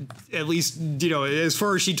she was, at least, as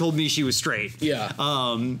far as she told me, she was straight.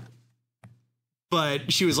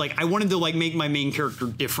 But she was like, I wanted to like make my main character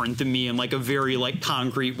different than me in like a very like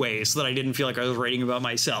concrete way, so that I didn't feel like I was writing about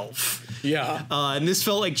myself. And this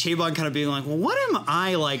felt like Chabon kind of being like, well, what am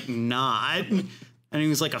I like not? And he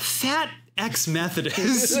was like a fat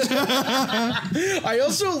ex-Methodist. I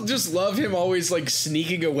also just love him always like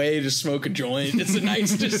sneaking away to smoke a joint. It's a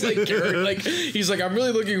nice just like character. Like he's like, I'm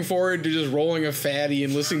really looking forward to just rolling a fatty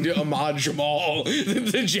and listening to Ahmad Jamal,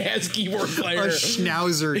 the jazz keyboard player. A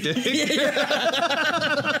schnauzer dick.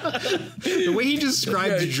 The way he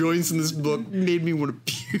described the joints in this book made me want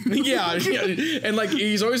to puke. And like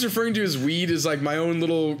he's always referring to his weed as like my own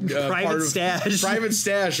little private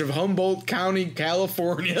stash of Humboldt County,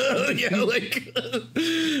 California.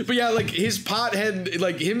 But yeah, like his pothead,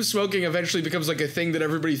 like him smoking eventually becomes like a thing that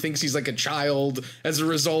everybody thinks he's like a child as a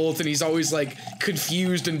result, and he's always like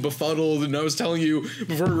confused and befuddled. And I was telling you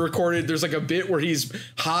before we recorded, there's like a bit where he's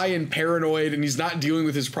high and paranoid and he's not dealing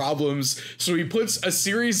with his problems, so he puts a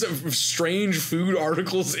series of strange food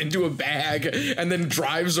articles into a bag and then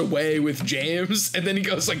drives away with James, and then he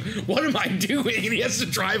goes like, what am I doing? And he has to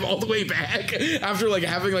drive all the way back after like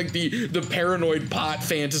having like the paranoid pot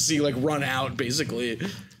fantasy like run out, basically.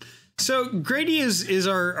 So Grady is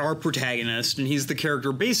our protagonist, and he's the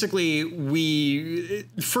character. Basically,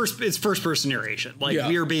 it's first person narration. Like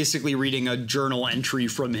we are basically reading a journal entry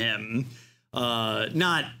from him.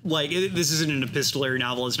 Not like this isn't an epistolary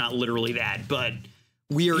novel. It's not literally that, but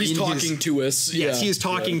he's talking to us. Yes, he is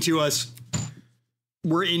talking to us.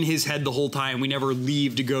 We're in his head the whole time. We never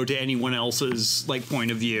leave to go to anyone else's like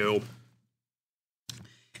point of view.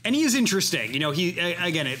 And he is interesting. He,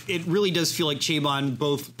 again, it really does feel like Chabon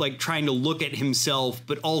both like trying to look at himself,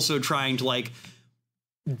 but also trying to like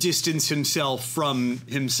distance himself from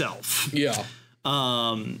himself.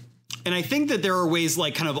 And I think that there are ways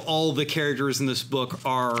like kind of all the characters in this book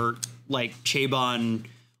are like Chabon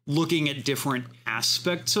looking at different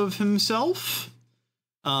aspects of himself.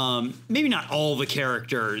 Maybe not all the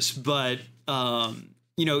characters, but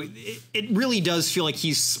it really does feel like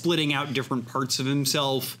he's splitting out different parts of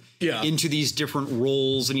himself into these different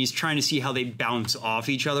roles, and he's trying to see how they bounce off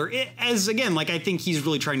each other. I think he's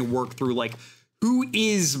really trying to work through like, who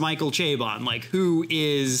is Michael Chabon? Like, who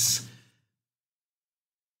is,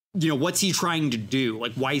 what's he trying to do?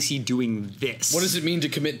 Like, why is he doing this? What does it mean to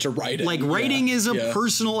commit to writing? Like, writing is a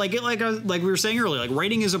personal, like we were saying earlier, like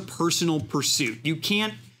writing is a personal pursuit. You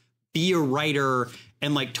can't be a writer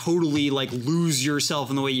and like totally like lose yourself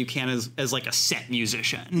in the way you can as like a set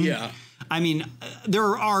musician. I mean,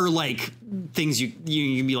 there are like things you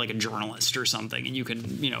can be like a journalist or something, and you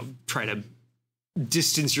can, try to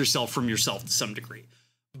distance yourself from yourself to some degree.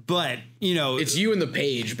 But, it's you and the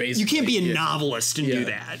page, basically. You can't be a novelist and do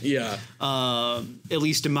that. At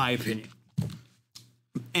least in my opinion.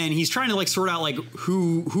 and he's trying to like sort out like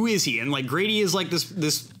who is he, and like Grady is like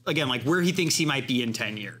this again, like where he thinks he might be in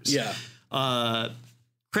 10 years. Yeah.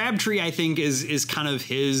 Crabtree, I think, is kind of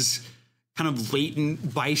his kind of latent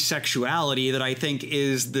bisexuality that I think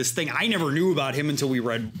is this thing I never knew about him until we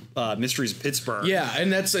read Mysteries of Pittsburgh. Yeah,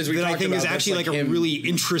 and that's, as we that talked I think about, is actually like a really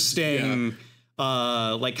interesting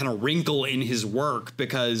like kind of wrinkle in his work,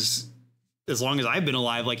 because as long as I've been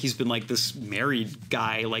alive, like he's been like this married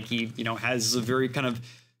guy, like he, you know, has a very kind of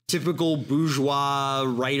typical bourgeois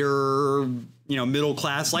writer, you know, middle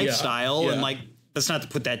class lifestyle. And like, that's not to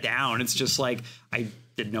put that down. It's just like, I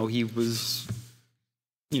didn't know he was,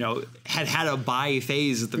 you know, had a bi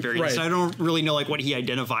phase at the very end. So I don't really know like what he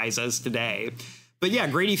identifies as today. But yeah,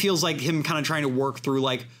 Grady feels like him kind of trying to work through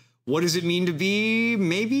like, what does it mean to be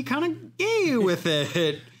maybe kind of gay with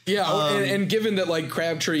it? Yeah, and given that like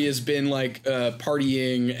Crabtree has been like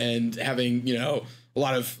partying and having, you know, a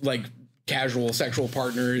lot of like casual sexual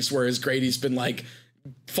partners, whereas Grady's been like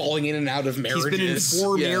falling in and out of marriages. He's been in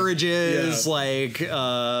 4 marriages, like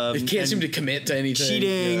he can't seem to commit to anything.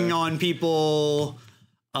 Cheating on people.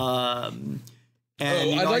 And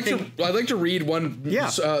I'd like to read one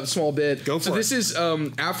small bit. Go for it. So this is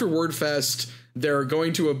after Wordfest. They're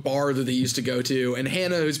going to a bar that they used to go to, and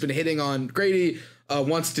Hannah, who's been hitting on Grady,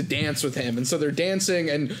 wants to dance with him. And so they're dancing,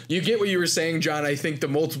 and you get what you were saying, John, I think the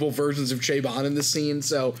multiple versions of Chabon in this scene.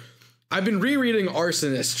 So I've been rereading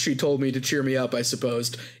Arsonist, she told me, to cheer me up, I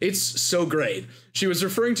supposed. It's so great. She was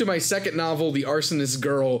referring to my second novel, The Arsonist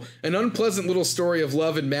Girl, an unpleasant little story of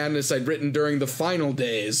love and madness I'd written during the final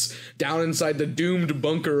days, down inside the doomed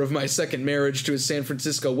bunker of my second marriage to a San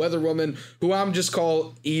Francisco weatherwoman, who I'm just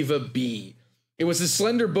call Eva B. It was a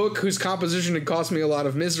slender book whose composition had cost me a lot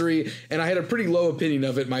of misery, and I had a pretty low opinion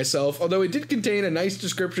of it myself, although it did contain a nice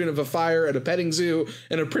description of a fire at a petting zoo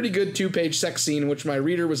and a pretty good 2-page sex scene in which my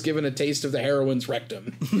reader was given a taste of the heroine's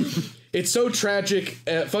rectum. It's so tragic,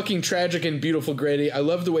 fucking tragic and beautiful, Grady. I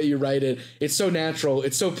love the way you write it. It's so natural.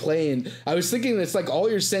 It's so plain. I was thinking it's like all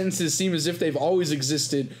your sentences seem as if they've always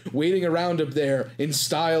existed, waiting around up there in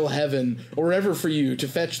style heaven, or ever for you to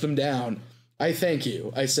fetch them down. I thank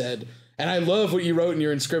you, I said. And I love what you wrote in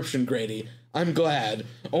your inscription, Grady. I'm glad.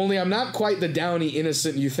 Only I'm not quite the downy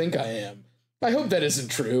innocent you think I am. I hope that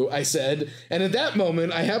isn't true, I said. And at that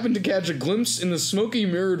moment, I happened to catch a glimpse in the smoky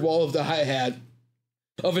mirrored wall of the hi-hat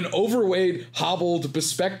of an overweight, hobbled,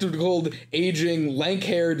 bespectacled, aging,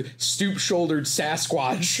 lank-haired, stoop-shouldered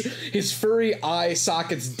Sasquatch, his furry eye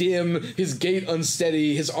sockets dim, his gait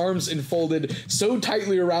unsteady, his arms enfolded so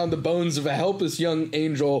tightly around the bones of a helpless young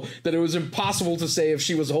angel that it was impossible to say if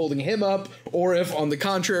she was holding him up or if, on the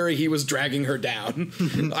contrary, he was dragging her down.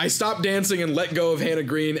 I stopped dancing and let go of Hannah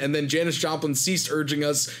Green, and then Janis Joplin ceased urging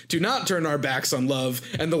us to not turn our backs on love,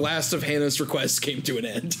 and the last of Hannah's requests came to an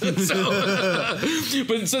end.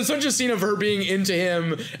 But so such a scene of her being into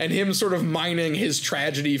him and him sort of mining his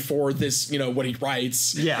tragedy for this, you know, what he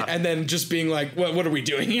writes. Yeah. And then just being like, what are we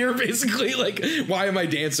doing here? Basically, like, why am I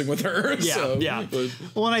dancing with her? Yeah.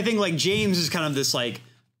 Well, and I think like James is kind of this like,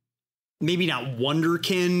 maybe not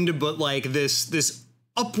wonderkind, but like this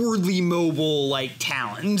upwardly mobile like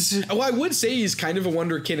talent. Well, I would say he's kind of a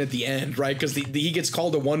wonderkin at the end, right? Because he gets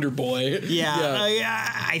called a wonder boy.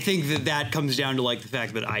 I think that comes down to like the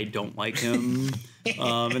fact that I don't like him.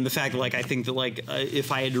 And the fact that like I think that like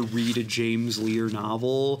if I had to read a James Lear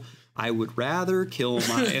novel, I would rather kill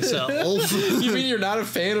myself. You mean you're not a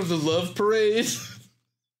fan of the Love Parade?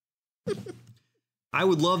 I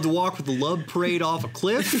would love to walk with the Love Parade off a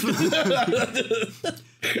cliff.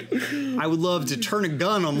 I would love to turn a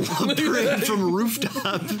gun on the Love Parade from a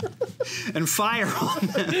rooftop and fire on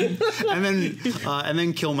them, and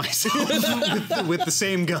then kill myself with the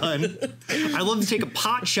same gun. I'd love to take a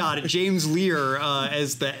pot shot at James Lear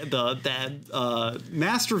as the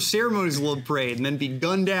master of ceremonies of the Love Parade, and then be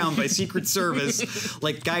gunned down by Secret Service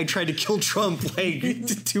like guy tried to kill Trump like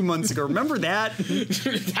 2 months ago. Remember that?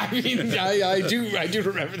 I mean, I do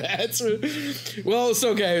remember that. Well, it's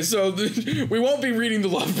okay. So we won't be reading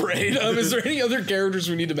the Love Parade. Is there any other characters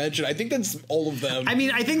we need to mention? I think that's all of them. I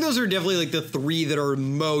mean, I think those are definitely like the 3 that are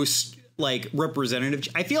most like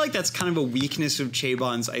representative. I feel like that's kind of a weakness of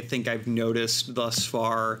Chabon's. I think I've noticed thus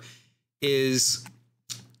far is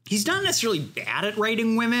he's not necessarily bad at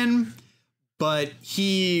writing women, but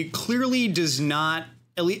he clearly does not,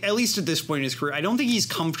 at least at this point in his career, I don't think he's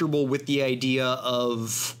comfortable with the idea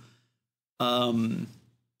of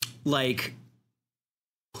like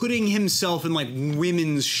putting himself in like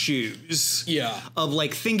women's shoes. Yeah. Of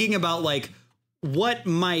like thinking about like what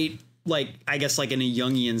might, like, I guess like in a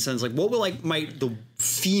Jungian sense, like what would like might the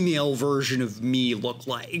female version of me look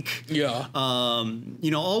like? Yeah.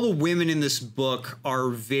 You know, all the women in this book are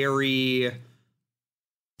very,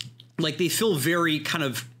 like, they fill very kind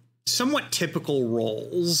of somewhat typical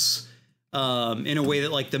roles, in a way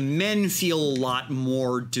that, like, the men feel a lot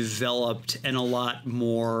more developed and a lot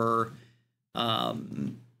more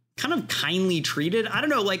kind of kindly treated. I don't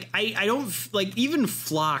know, like, I don't, like, even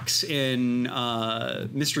Phlox in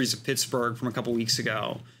Mysteries of Pittsburgh from a couple weeks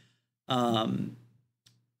ago,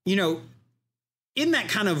 you know, in that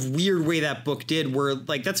kind of weird way that book did, where,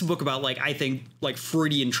 like, that's a book about, like, I think, like,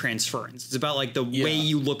 Freudian transference. It's about, like, the way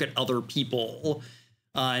you look at other people.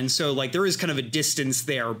 And so, like, there is kind of a distance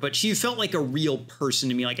there, but she felt like a real person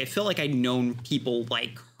to me. Like, I felt like I'd known people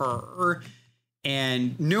like her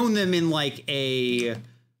and known them in, like a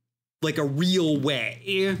real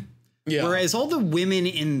way. Yeah. Whereas all the women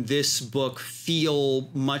in this book feel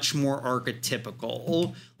much more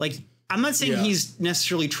archetypical. Like, I'm not saying he's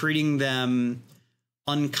necessarily treating them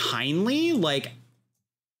unkindly. Like,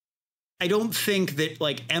 I don't think that,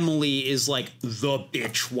 like, Emily is, like, the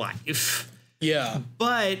bitch wife. Yeah.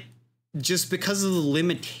 But just because of the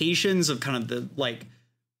limitations of kind of the, like,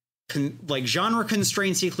 genre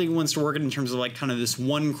constraints he clearly wants to work in terms of, like, kind of this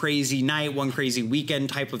one crazy night, one crazy weekend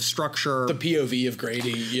type of structure. The POV of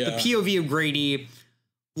Grady. Yeah. The POV of Grady.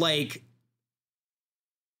 Like,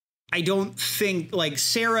 I don't think, like,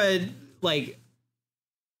 Sarah, like,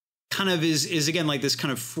 kind of is again, like, this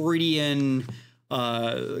kind of Freudian,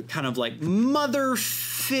 kind of, like, mother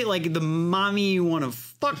fit, like, the mommy you want to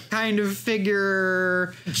fuck kind of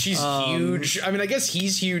figure. She's huge. I mean, I guess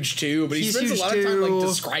he's huge too, but he spends a lot of time, like,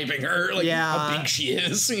 describing her, like, how big she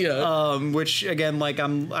is. Yeah. Which, again, like,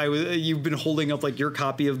 you've been holding up, like, your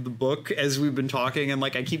copy of the book as we've been talking, and,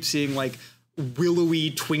 like, I keep seeing, like,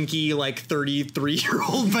 willowy, twinky, like,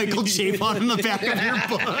 33-year-old Michael Chabon in the back of your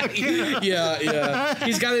book. Yeah.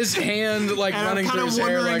 He's got his hand, like, and running through his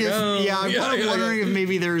hair. Like, I'm kind of wondering if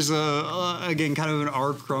maybe there's again, kind of an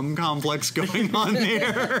R. Crumb complex going on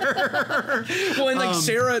there. Well, and, like,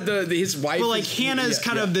 Sarah, his wife. Well, like, Hannah's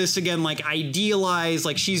kind of this, again, like, idealized,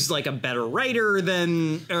 like, she's, like, a better writer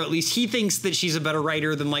than, or at least he thinks that she's a better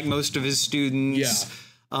writer than, like, most of his students.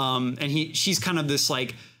 Yeah. And she's kind of this,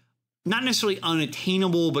 like, not necessarily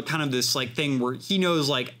unattainable, but kind of this, like, thing where he knows,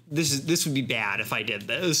 like, this would be bad if I did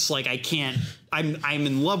this. Like, I can't, I'm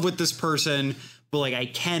in love with this person, but, like, I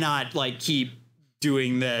cannot, like, keep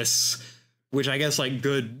doing this, which I guess, like,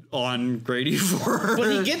 good on Grady for.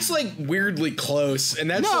 But he gets, like, weirdly close, and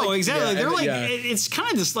that's no, like, exactly. They're like, it's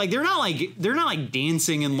kind of just like, they're not like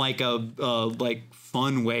dancing in, like, a like,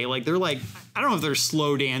 fun way. Like, they're, like, I don't know if they're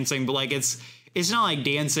slow dancing, but, like, it's not like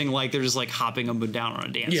dancing like they're just, like, hopping up and down on a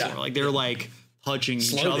dance floor. Like, they're, like, touching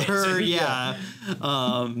each other. Yeah.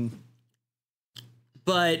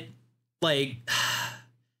 But, like,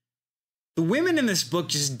 the women in this book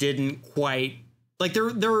just didn't quite, like,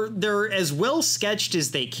 they're as well sketched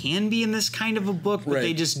as they can be in this kind of a book, but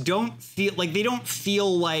they just don't feel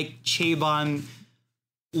like Chabon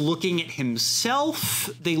looking at himself.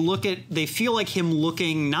 They feel like him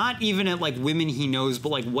looking not even at, like, women he knows, but,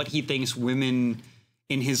 like, what he thinks women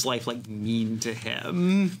in his life, like, mean to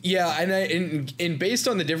him. Yeah, and based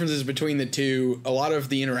on the differences between the two, a lot of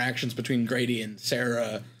the interactions between Grady and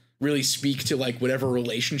Sarah really speak to, like, whatever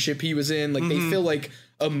relationship he was in. Like, they feel like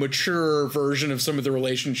a mature version of some of the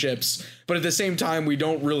relationships, but at the same time, we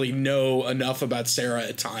don't really know enough about Sarah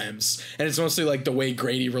at times. And it's mostly, like, the way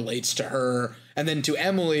Grady relates to her and then to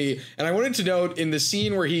Emily. And I wanted to note, in the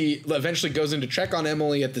scene where he eventually goes in to check on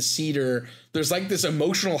Emily at the Cedar, there's, like, this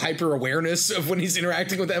emotional hyper awareness of when he's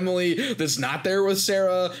interacting with Emily that's not there with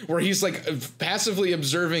Sarah, where he's, like, passively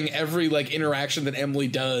observing every, like, interaction that Emily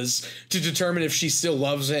does to determine if she still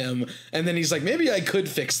loves him. And then he's like, maybe I could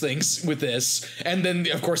fix things with this. And then,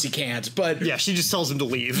 of course, he can't. But yeah, she just tells him to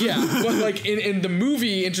leave. Yeah, but, like, in the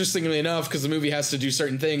movie, interestingly enough, because the movie has to do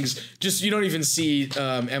certain things, just, you don't even see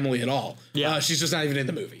Emily at all. Yeah, she's just not even in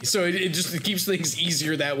the movie. So it keeps things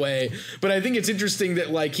easier that way. But I think it's interesting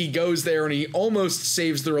that, like, he goes there and he almost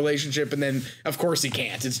saves the relationship, and then, of course, he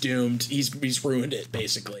can't. It's doomed. He's ruined it,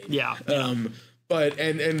 basically. Yeah. But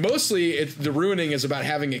and mostly the ruining is about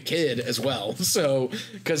having a kid as well. So,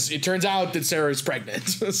 because it turns out that Sarah's pregnant.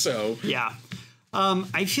 So yeah.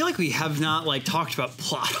 I feel like we have not, like, talked about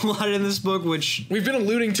plot a lot in this book, which we've been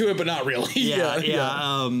alluding to it, but not really. Yeah.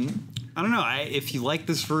 I don't know. If you like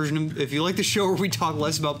this version, if you like the show where we talk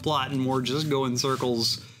less about plot and more just go in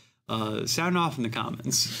circles, sound off in the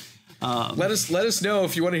comments. Let us know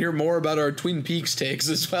if you want to hear more about our Twin Peaks takes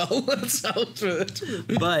as well. But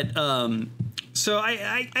so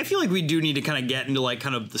I feel like we do need to kind of get into, like,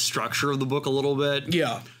 kind of the structure of the book a little bit.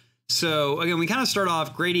 Yeah. So again, we kind of start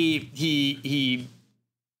off. Grady, he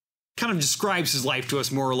kind of describes his life to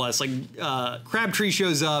us more or less. Like Crabtree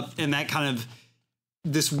shows up, and that kind of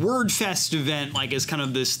this Word Fest event like is kind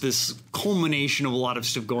of this culmination of a lot of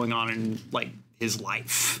stuff going on in like his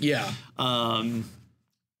life. Yeah.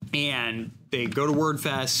 And they go to Word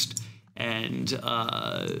Fest, and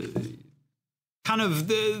kind of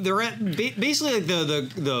they're at basically like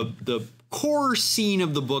the core scene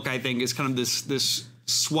of the book. I think is kind of this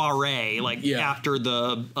soiree like after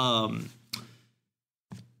the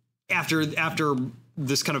after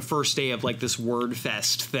this kind of first day of like this Word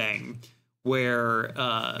Fest thing where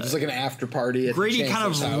it's like an after party at Grady kind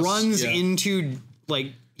of house. runs into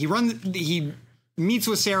like he meets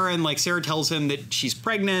with Sarah, and like Sarah tells him that she's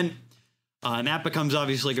pregnant, and that becomes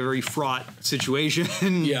obviously like a very fraught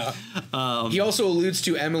situation. Yeah. He also alludes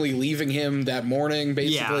to Emily leaving him that morning,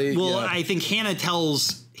 basically. Yeah. Well, I think Hannah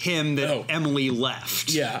tells him that Emily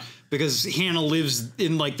left. Yeah. Because Hannah lives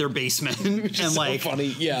in like their basement and like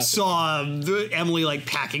funny. Yeah. saw Emily like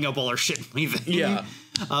packing up all her shit and leaving. Yeah.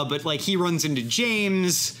 But like he runs into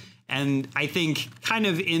James, and I think kind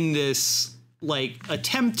of in this like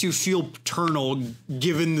attempt to feel paternal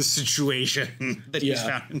given the situation that he's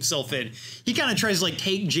found himself in, he kind of tries to like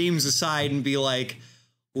take James aside and be like,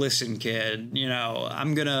 listen, kid, you know,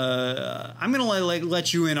 I'm gonna like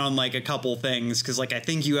let you in on like a couple things, because like I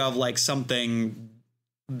think you have like something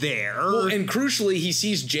there. Well, and crucially, he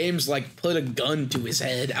sees James like put a gun to his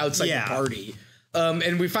head outside the party.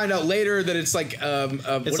 And we find out later that it's like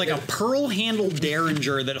it's like a pearl-handled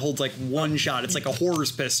Derringer that holds like one shot. It's like a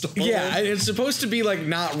horse pistol. Yeah, and it's supposed to be like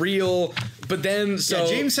not real, but then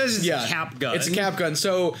James says it's a cap gun. It's a cap gun.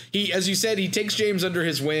 So he, as you said, he takes James under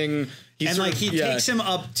his wing. He takes him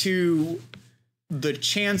up to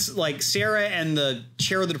the like Sarah and the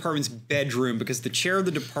chair of the department's bedroom, because the chair of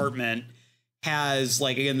the department has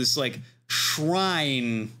like, again, this like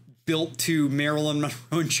shrine built to Marilyn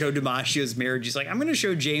Monroe and Joe DiMaggio's marriage. He's like, I'm going to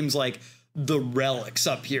show James like the relics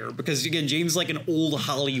up here, because again, James is like an old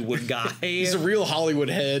Hollywood guy. He's a real Hollywood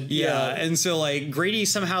head. Yeah. And so like Grady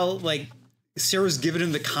somehow like Sarah's given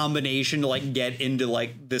him the combination to like get into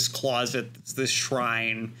like this closet, this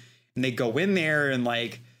shrine, and they go in there, and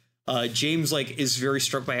like James like is very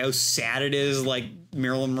struck by how sad it is. Like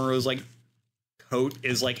Marilyn Monroe's like coat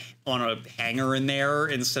is like on a hanger in there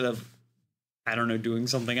instead of, I don't know, doing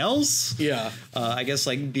something else. Yeah. I guess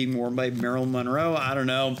like being worn by Marilyn Monroe. I don't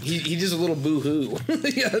know. He does a little boo-hoo.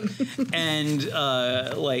 And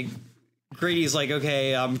like Grady's like,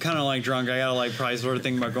 okay, I'm kind of like drunk. I gotta like probably sort of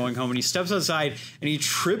think about going home. And he steps outside and he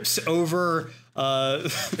trips over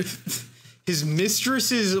his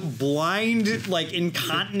mistress's blind, like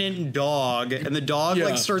incontinent dog, and the dog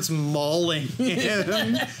like starts mauling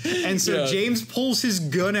him. And so James pulls his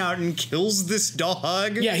gun out and kills this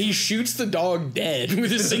dog. Yeah, he shoots the dog dead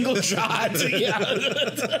with a single shot.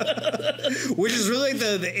 Which is really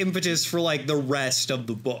the impetus for like the rest of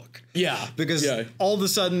the book. Yeah. Because all of a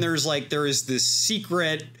sudden there is this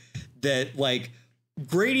secret that like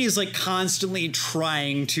Grady is like constantly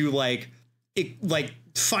trying to like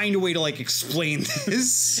find a way to like explain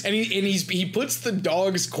this, and he puts the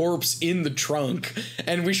dog's corpse in the trunk.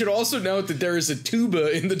 And we should also note that there is a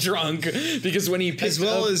tuba in the trunk, because when he picks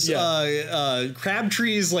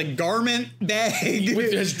Crabtree's like garment bag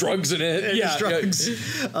with his drugs in it, drugs.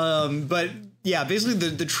 But yeah, basically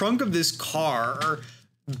the trunk of this car,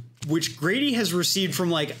 which Grady has received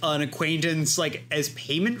from like an acquaintance, like as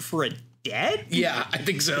payment for a debt. Yeah, I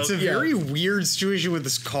think so. It's a very weird situation with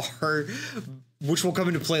this car, which will come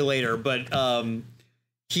into play later. But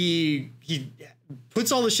he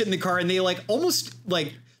puts all the shit in the car, and they like almost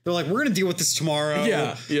like they're like, we're gonna deal with this tomorrow.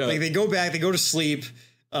 Yeah. Like they go back, they go to sleep.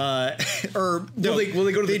 Or no, they go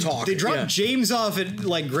to the talk. They drop James off at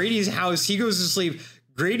like Grady's house. He goes to sleep.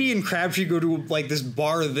 Grady and Crabtree go to like this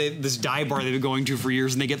bar, this dive bar they've been going to for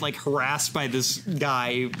years, and they get like harassed by this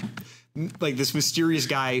guy, like this mysterious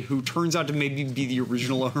guy who turns out to maybe be the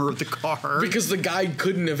original owner of the car. Because the guy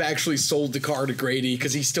couldn't have actually sold the car to Grady,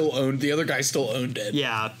 because the other guy still owned it.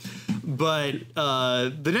 Yeah. But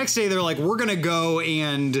the next day they're like, we're going to go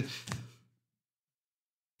and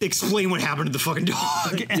explain what happened to the fucking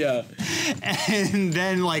dog. And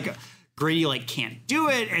then like Grady like can't do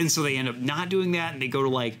it, and so they end up not doing that, and they go to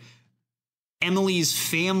like Emily's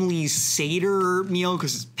family Seder meal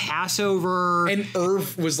because it's Passover. And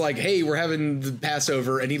Irv was like, hey, we're having the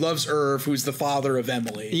Passover, and he loves Irv, who's the father of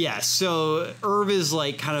Emily. Yeah, so Irv is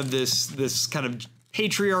like kind of this kind of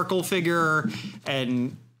patriarchal figure,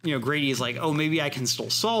 and Grady is like, oh, maybe I can still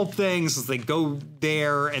solve things. So they go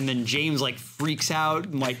there, and then James like freaks out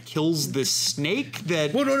and like kills this snake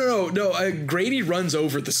that. Well, no. Grady runs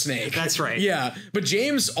over the snake. That's right. Yeah, but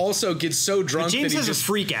James also gets so drunk but James that he has just a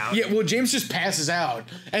freak out. Yeah, well, James just passes out,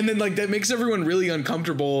 and then like that makes everyone really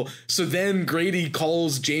uncomfortable. So then Grady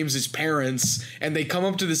calls James's parents, and they come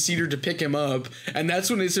up to the cedar to pick him up, and that's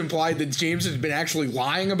when it's implied that James has been actually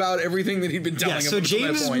lying about everything that he'd been telling him. So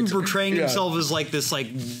James has been portraying Yeah. himself as like this like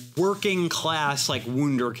working class like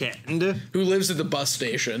wunderkind who lives at the bus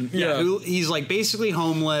station. He's like basically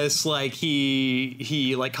homeless. Like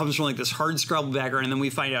he like comes from like this hard scrabble background, and then we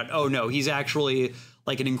find out, oh no, he's actually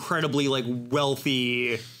like an incredibly like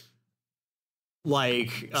wealthy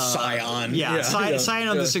like scion. Scion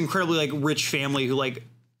of this incredibly like rich family who like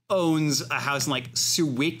owns a house in like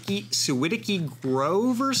Sewickley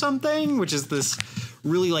Grove or something, which is this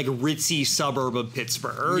really like ritzy suburb of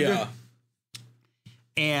Pittsburgh. Yeah.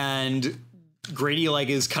 And Grady like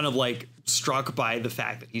is kind of like struck by the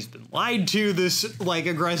fact that he's been lied to this like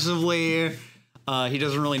aggressively. He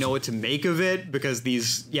doesn't really know what to make of it because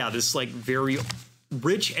this like very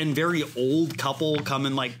rich and very old couple come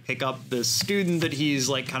and like pick up this student that he's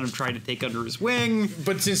like kind of trying to take under his wing.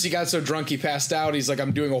 But since he got so drunk he passed out, he's like,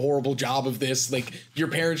 I'm doing a horrible job of this. Like, your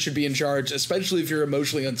parents should be in charge, especially if you're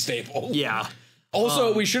emotionally unstable. Yeah.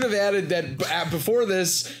 Also, we should have added that before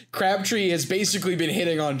this, Crabtree has basically been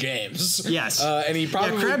hitting on James. Yes. And he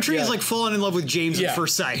probably... Crabtree is like fallen in love with James at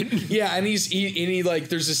first sight. Yeah, and he like,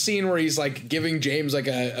 there's a scene where he's like giving James like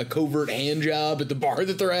a covert hand job at the bar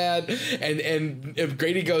that they're at, and if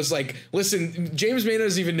Grady goes like, listen, James may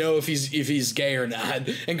not even know if he's gay or not,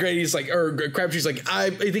 and Grady's like, or Crabtree's like, I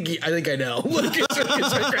think I know. Like, it's what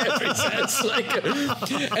Crabtree says. Like,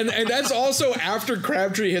 and that's also after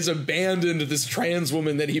Crabtree has abandoned this trans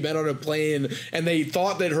woman that he met on a plane, and they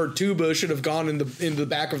thought that her tuba should have gone in the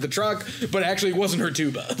back of the truck, but actually it wasn't her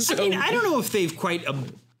tuba. So I don't know if they've quite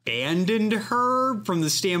abandoned her from the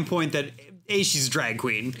standpoint that she's a drag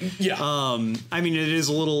queen. Yeah. I mean, it is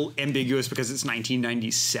a little ambiguous because it's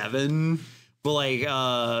 1997, but like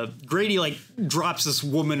Grady like drops this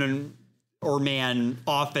woman or man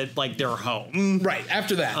off at like their home right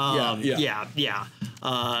after that. Yeah.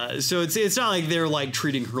 So it's not like they're like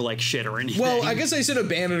treating her like shit or anything. Well, I guess I said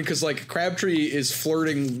abandoned because like Crabtree is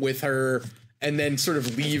flirting with her and then sort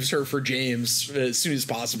of leaves her for James as soon as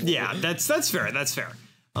possible. Yeah, that's fair. That's fair.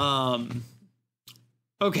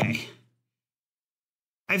 Okay.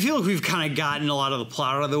 I feel like we've kind of gotten a lot of the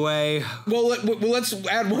plot out of the way. Well, let's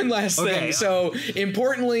add one last thing. So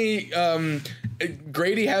importantly,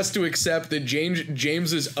 Grady has to accept that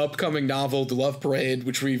James's upcoming novel, The Love Parade,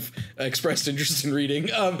 which we've expressed interest in reading,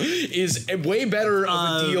 is way better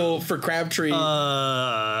of a deal for Crabtree.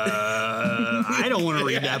 I don't want to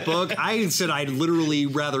read that book. I said I'd literally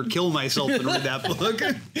rather kill myself than read that book.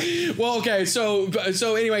 Well, okay, so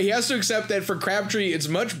anyway, he has to accept that for Crabtree, it's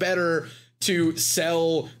much better to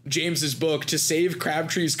sell James's book to save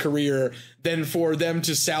Crabtree's career than for them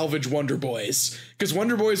to salvage Wonder Boys, because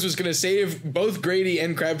Wonder Boys was going to save both Grady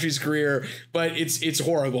and Crabtree's career, but it's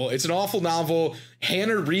horrible. It's an awful novel.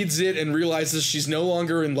 Hannah reads it and realizes she's no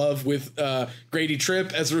longer in love with Grady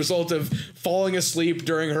Tripp as a result of falling asleep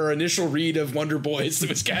during her initial read of Wonder Boys that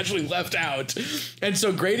was casually left out. And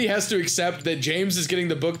so Grady has to accept that James is getting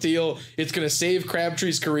the book deal. It's going to save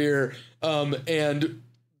Crabtree's career. And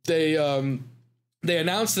they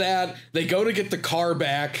announce that. They go to get the car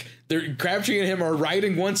back. Crabtree and him are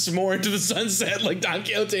riding once more into the sunset like Don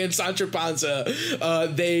Quixote and Sancho Panza.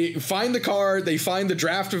 They find the car. They find the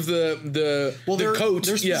draft of the coat.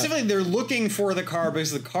 They're specifically they're looking for the car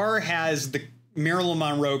because the car has the Marilyn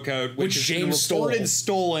Monroe coat, which is James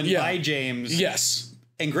stolen by James. Yes.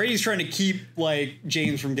 And Grady's trying to keep like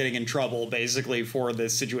James from getting in trouble basically for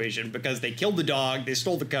this situation because they killed the dog. They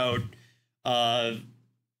stole the coat.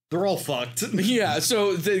 They're all fucked. Yeah,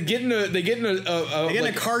 so they get in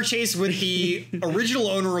a car chase with the original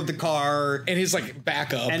owner of the car and his like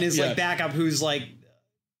backup. Who's like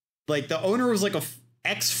the owner was like a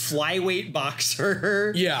ex flyweight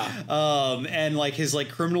boxer. Yeah. And like his like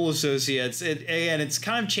criminal associates. It's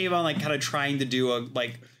kind of Chabon like kind of trying to do a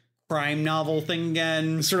like crime novel thing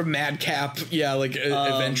again. Sort of madcap,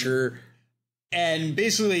 adventure. And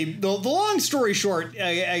basically, the long story short,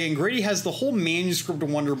 again, Grady has the whole manuscript of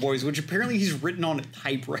Wonder Boys, which apparently he's written on a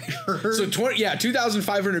typewriter. So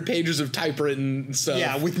 2,500 pages of typewritten stuff.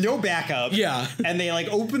 Yeah, with no backup. Yeah. And they like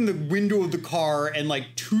open the window of the car and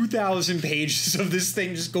like 2,000 pages of this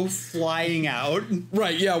thing just go flying out.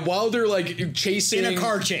 Right, yeah, while they're like chasing. In a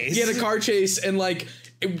car chase. Yeah, in a car chase. And like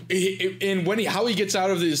And how he gets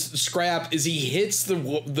out of this scrap is he hits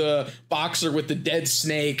the boxer with the dead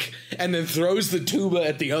snake and then throws the tuba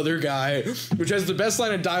at the other guy, which has the best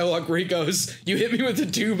line of dialogue where he goes, "You hit me with the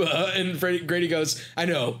tuba," and Grady goes, "I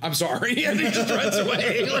know, I'm sorry," and he just runs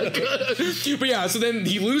away. But yeah, so then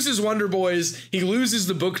he loses Wonder Boys, he loses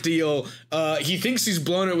the book deal, he thinks he's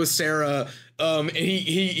blown it with Sarah. And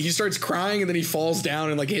he starts crying and then he falls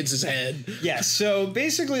down and like hits his head. Yeah, so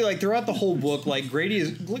basically like throughout the whole book, like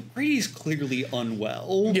Grady's clearly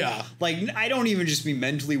unwell. Yeah. Like I don't even just mean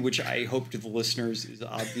mentally, which I hope to the listeners is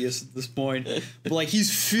obvious at this point, but like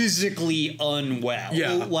he's physically unwell.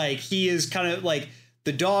 Yeah. Like he is kind of like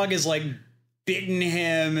the dog is like bitten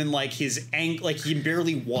him and like his ankle, like he can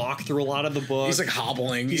barely walk through a lot of the book. He's like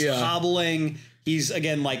hobbling. He's hobbling. He's,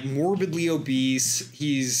 again, like, morbidly obese.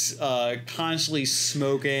 He's constantly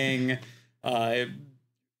smoking.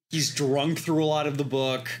 He's drunk through a lot of the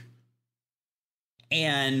book.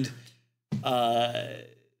 And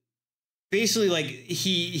basically, like,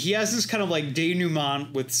 he has this kind of, like,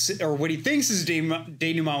 denouement with... Or what he thinks is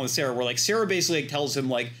denouement with Sarah, where, like, Sarah basically like, tells him,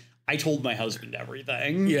 like, I told my husband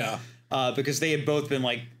everything. Yeah. Because they had both been,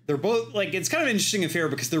 like... They're both... Like, it's kind of an interesting affair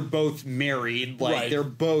because they're both married. Like, they're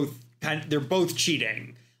both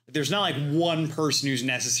cheating. There's not like one person who's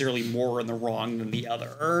necessarily more in the wrong than the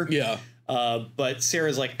other. Yeah. But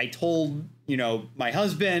Sarah's like, I told, my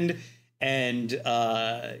husband, and,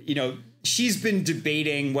 she's been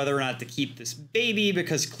debating whether or not to keep this baby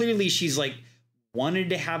because clearly she's like wanted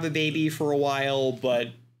to have a baby for a while, but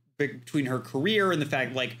between her career and the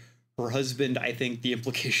fact like her husband, I think the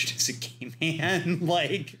implication is a gay man.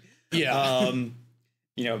 Like, yeah,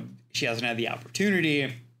 she hasn't had the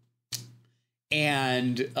opportunity.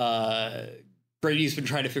 And Brady's been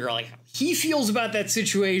trying to figure out like how he feels about that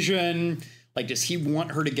situation. Like, does he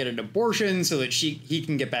want her to get an abortion so that he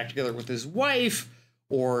can get back together with his wife?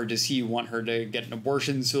 Or does he want her to get an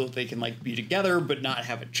abortion so that they can like be together but not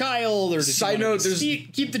have a child? Or does Side he note,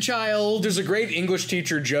 keep the child? There's a great English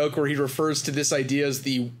teacher joke where he refers to this idea as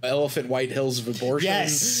the Elephant White Hills of abortion.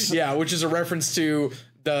 Yes. Yeah, which is a reference to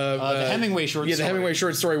the Hemingway short story. Yeah, the Hemingway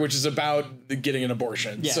short story, which is about getting an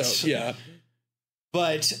abortion. Yes. So, yeah.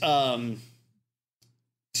 But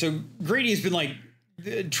so Grady's been like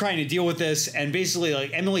trying to deal with this, and basically like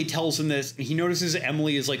Emily tells him this, and he notices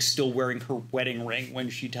Emily is like still wearing her wedding ring when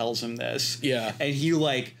she tells him this. Yeah. And he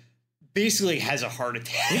like basically has a heart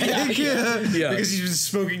attack. Yeah. Because he's been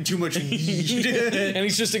smoking too much weed. And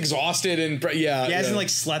he's just exhausted and he hasn't like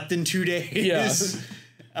slept in 2 days.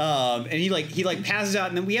 Yeah. And he passes out,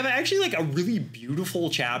 and then we have actually like a really beautiful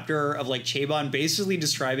chapter of like Chabon basically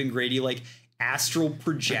describing Grady like astral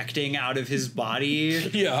projecting out of his body.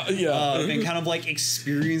 And kind of like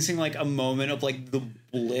experiencing like a moment of like the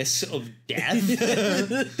bliss of death.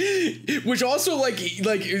 Which also like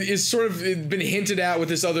is sort of been hinted at with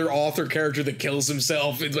this other author character that kills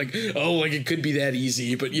himself. It's like, oh, like it could be that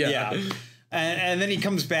easy, but yeah. And then he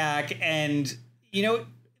comes back, and I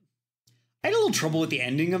had a little trouble with the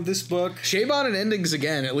ending of this book. Chabon and endings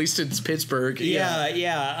again, at least it's Pittsburgh.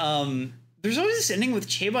 There's always this ending with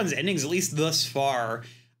Chabon's endings, at least thus far.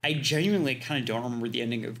 I genuinely kind of don't remember the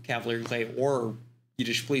ending of Cavalier Clay or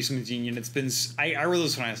Yiddish Policeman's Union. It's been... I read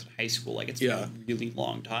this when I was in high school. Like, it's been a really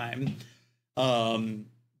long time.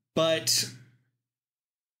 But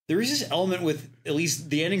there is this element with at least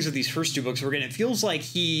the endings of these first two books where, again, it feels like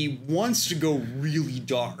he wants to go really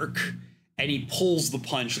dark, and he pulls the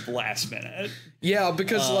punch at the last minute. Yeah,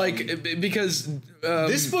 because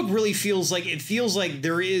this book really feels like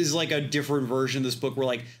there is like a different version of this book where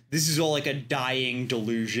like this is all like a dying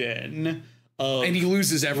delusion of, and he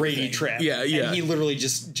loses everything. Grady Tripp. Yeah. And he literally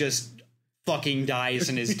just fucking dies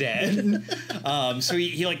and is dead. So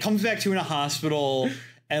he like comes back to in a hospital,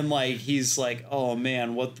 and like he's like, oh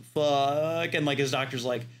man, what the fuck? And like his doctor's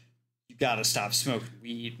like, you gotta stop smoking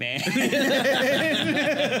weed, man. And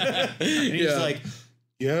he's like,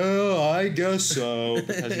 yeah, I guess so.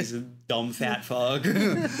 Because he's a dumb fat fuck.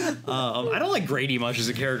 I don't like Grady much as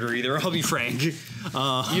a character either, I'll be frank.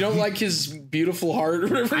 You don't like his beautiful heart?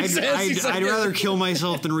 I'd rather kill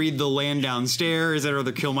myself than read The Land Downstairs. I'd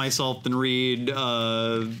rather kill myself than read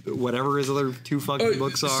whatever his other two fucking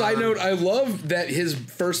books are. Side note, I love that his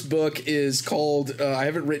first book is called, I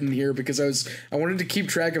have it written here because I wanted to keep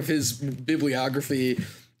track of his bibliography.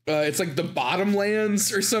 It's like the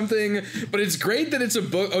Bottomlands or something, but it's great that it's a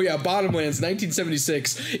book. Oh yeah, Bottomlands,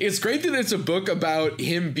 1976. It's great that it's a book about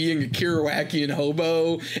him being a Kerouacian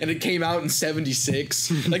hobo, and it came out in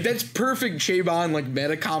 76. Like that's perfect Chabon like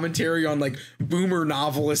meta commentary on like boomer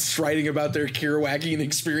novelists writing about their Kerouacian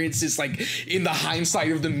experiences, like in the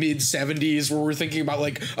hindsight of the mid 70s, where we're thinking about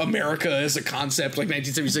like America as a concept, like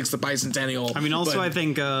 1976, the bicentennial. I mean, also I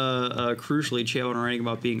think crucially Chabon writing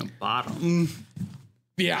about being a bottom.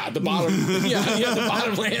 Yeah, the bottom. Yeah, the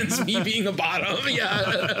Bottomlands, me being a bottom.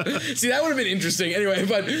 Yeah. See, that would have been interesting. Anyway,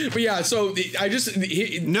 but yeah, so I just...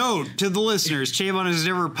 No, to the listeners, Chabon has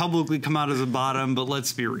never publicly come out as a bottom, but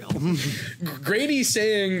let's be real. Grady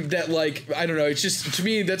saying that, like, I don't know, it's just, to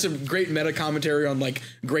me, that's a great meta commentary on, like,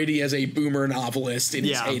 Grady as a boomer novelist in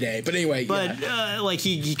his heyday. But anyway, like,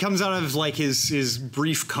 he comes out of, like, his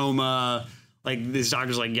brief coma... Like, this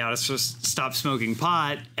doctor's like, yeah, let's just stop smoking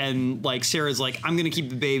pot. And, like, Sarah's like, I'm going to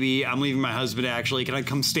keep the baby. I'm leaving my husband, actually. Can I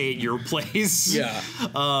come stay at your place? Yeah.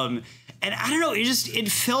 And I don't know.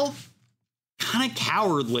 It felt kind of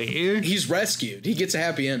cowardly. He's rescued. He gets a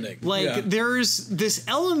happy ending. Like, there's this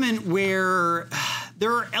element where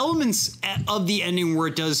there are elements of the ending where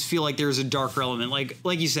it does feel like there's a darker element.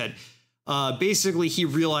 Like you said, basically he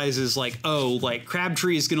realizes like, oh, like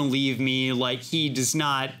Crabtree is going to leave me. Like he does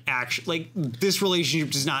not actually, like this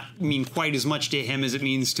relationship does not mean quite as much to him as it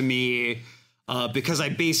means to me, because I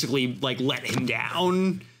basically like let him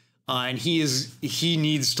down, and he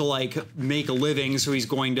needs to like make a living. So he's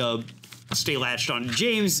going to stay latched on to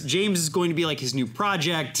James. James is going to be like his new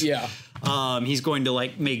project. Yeah. He's going to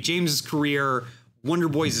like make James's career. Wonder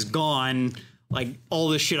Boys is gone. Like, all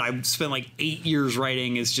this shit I spent, like, 8 years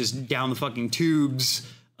writing is just down the fucking tubes.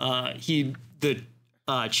 The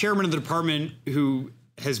chairman of the department, who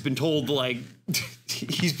has been told, like,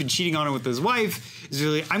 he's been cheating on him with his wife, is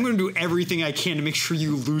really, I'm going to do everything I can to make sure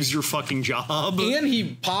you lose your fucking job. And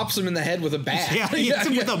he pops him in the head with a bat. Yeah, he hits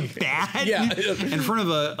him with a bat. Yeah. In front of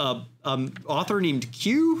a author named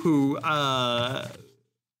Q, who,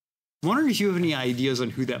 wondering if you have any ideas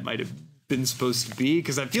on who that might have been supposed to be,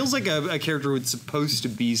 because that feels like a character who's supposed to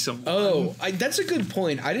be someone. Oh, that's a good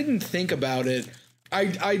point. I didn't think about it.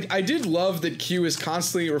 I did love that Q is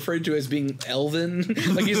constantly referred to as being elven.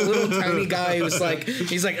 Like he's a little tiny guy who's like,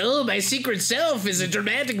 he's like, oh, my secret self is a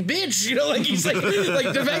dramatic bitch. You know, like he's like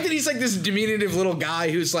the fact that he's like this diminutive little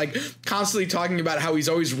guy who's like constantly talking about how he's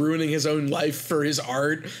always ruining his own life for his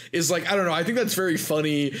art is like, I don't know. I think that's very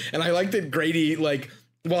funny. And I like that Grady, like,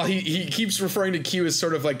 well, he keeps referring to Q as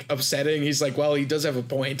sort of like upsetting. He's like, well, he does have a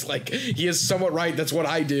point. Like he is somewhat right. That's what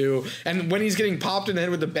I do. And when he's getting popped in the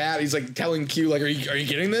head with the bat, he's like telling Q, like, are you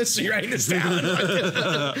getting this? Are you writing this down?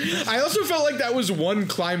 I also felt like that was one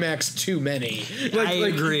climax too many. I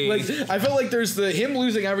agree. Like I felt like there's him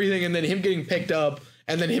losing everything and then him getting picked up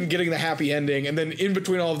and then him getting the happy ending. And then in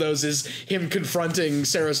between all of those is him confronting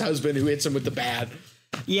Sarah's husband who hits him with the bat.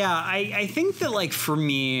 Yeah, I think that like for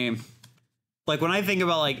me, like when I think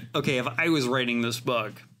about like, okay, if I was writing this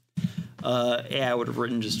book, I would have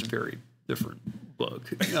written just a very different book.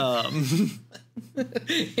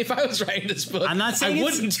 If I was writing this book, I'm not saying I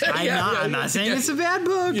wouldn't. I'm not saying it's a bad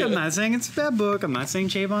book. Yeah. I'm not saying it's a bad book. I'm not saying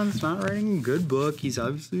Chabon's not writing a good book. He's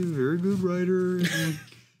obviously a very good writer.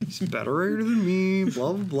 He's a better writer than me.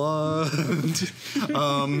 Blah blah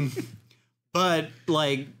blah. But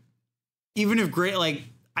like, even if great, like.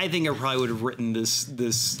 I think I probably would have written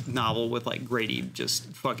this novel with like Grady just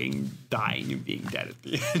fucking dying and being dead at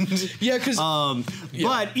the end. Yeah, because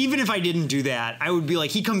but even if I didn't do that, I would be like,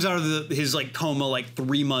 he comes out of his like coma like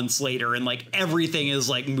 3 months later, and like everything is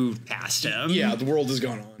like moved past him. Yeah, the world has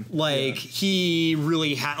gone on. Like he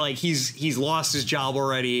really had like he's lost his job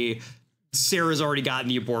already. Sarah's already gotten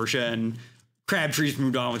the abortion. Crabtree's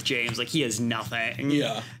moved on with James. Like he has nothing.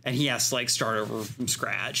 Yeah. And he has to like start over from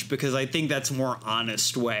scratch, because I think that's a more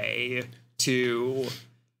honest way to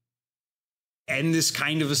end this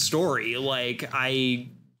kind of a story. Like I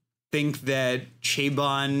think that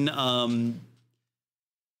Chabon,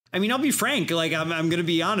 I mean, I'll be frank, like I'm going to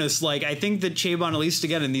be honest. Like I think that Chabon, at least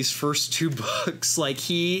again in these first 2 books, like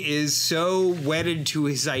he is so wedded to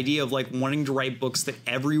his idea of like wanting to write books that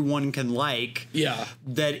everyone can like. Yeah.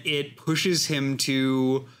 That it pushes him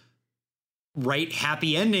to write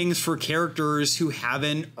happy endings for characters who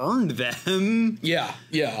haven't earned them. Yeah.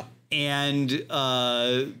 Yeah. And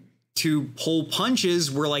to pull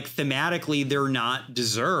punches where like thematically they're not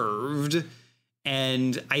deserved.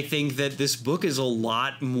 And I think that this book is a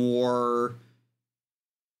lot more,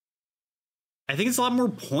 I think it's a lot more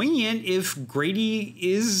poignant if Grady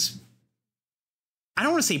is, I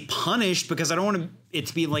don't want to say punished, because I don't want it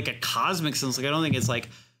to be like a cosmic sense. Like, I don't think it's like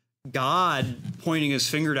God pointing his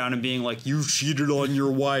finger down and being like, you cheated on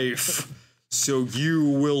your wife, so you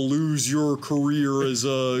will lose your career as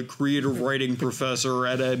a creative writing professor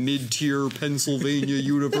at a mid-tier Pennsylvania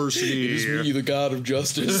university. It is me, the god of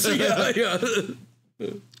justice. Yeah.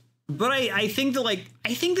 But I think that, like,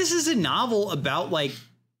 I think this is a novel about, like,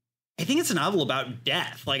 I think it's a novel about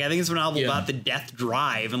death. Like, I think it's a novel about the death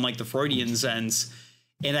drive and, like, the Freudian sense.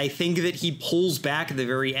 And I think that he pulls back at the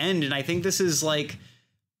very end. And I think this is, like,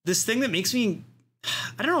 this thing that makes me,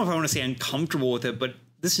 I don't know if I want to say uncomfortable with it, but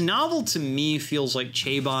this novel to me feels like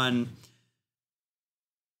Chabon,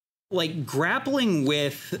 like, grappling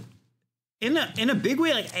with, in a big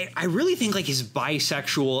way, like, I really think, like, his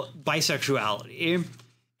bisexuality.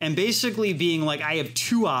 And basically being like, I have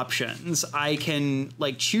two options. I can,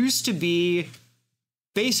 like, choose to be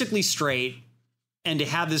basically straight and to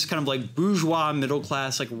have this kind of, like, bourgeois middle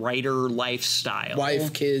class, like, writer lifestyle.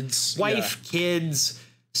 Wife, kids,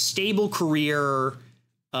 stable career,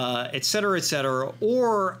 et cetera,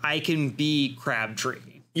 or I can be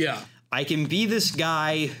Crabtree. Yeah. I can be this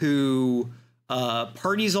guy who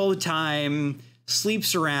parties all the time,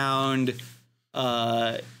 sleeps around,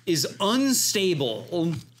 is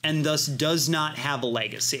unstable, and thus does not have a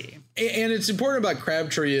legacy. And it's important about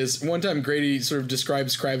Crabtree is one time Grady sort of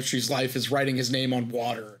describes Crabtree's life as writing his name on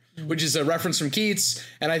water, which is a reference from Keats.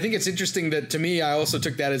 And I think it's interesting that, to me, I also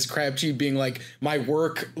took that as Crabtree being like, my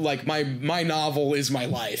work, like my novel is my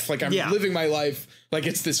life. Like, I'm living my life like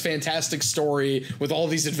it's this fantastic story with all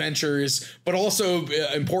these adventures, but also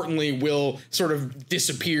importantly will sort of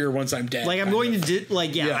disappear once I'm dead. Like, I'm going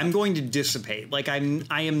to I'm going to dissipate. Like,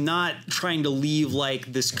 I am not trying to leave, like,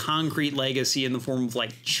 this concrete legacy in the form of,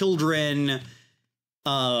 like, children,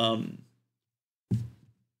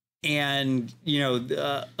 and, you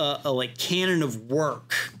know, a like canon of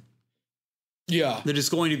work. Yeah. That is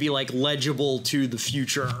going to be, like, legible to the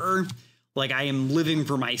future. Like, I am living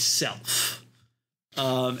for myself.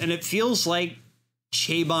 And it feels like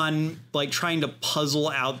Chabon, like, trying to puzzle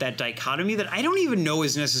out that dichotomy that I don't even know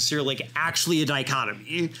is necessarily, like, actually a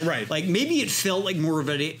dichotomy. Right. Like, maybe it felt like more of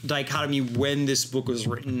a dichotomy when this book was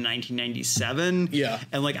written in 1997. Yeah.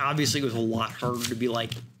 And, like, obviously it was a lot harder to be,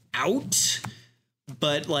 like, out.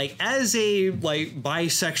 But, like, as a, like,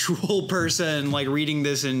 bisexual person, like, reading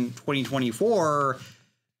this in 2024,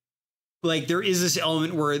 like, there is this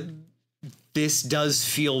element where this does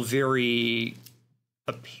feel very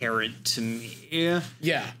apparent to me.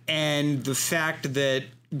 Yeah. And the fact that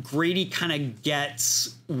Grady kind of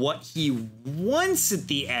gets what he wants at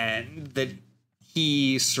the end, that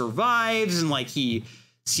he survives and, like, he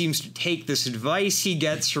seems to take this advice he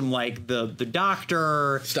gets from, like, the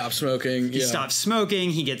doctor. Stop smoking. He stops smoking.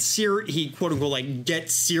 He gets he quote unquote, like,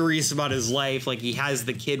 gets serious about his life. Like, he has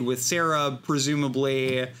the kid with Sarah,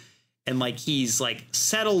 presumably. And, like, he's, like,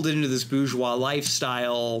 settled into this bourgeois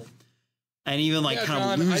lifestyle. And even, like,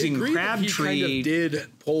 kind of losing Crabtree. He kind of did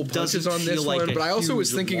pull punches on this one, but I also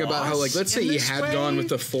was thinking about how, like, let's say he had gone with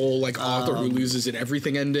the full, like, author who loses at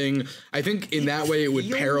everything ending. I think in that way it would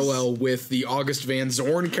parallel with the August Van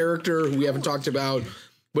Zorn character, who we haven't talked about,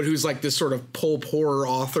 but who's, like, this sort of pulp horror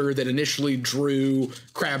author that initially drew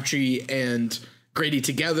Crabtree and Grady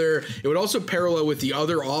together. It would also parallel with the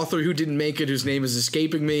other author who didn't make it, whose name is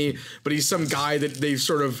escaping me, but he's some guy that they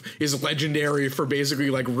sort of is legendary for basically,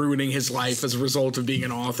 like, ruining his life as a result of being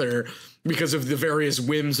an author because of the various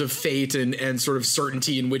whims of fate and sort of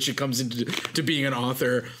certainty in which it comes into being an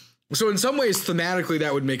author. So in some ways, thematically,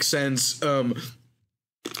 that would make sense.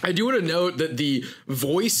 I do want to note that the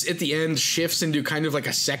voice at the end shifts into kind of like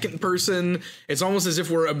a second person. It's almost as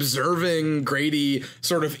if we're observing Grady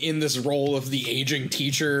sort of in this role of the aging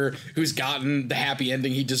teacher who's gotten the happy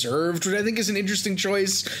ending he deserved, which I think is an interesting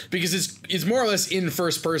choice because it's more or less in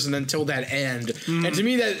first person until that end. Mm. And to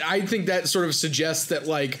me, that I think that sort of suggests that,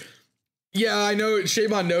 like, yeah, I know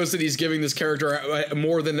Chabon knows that he's giving this character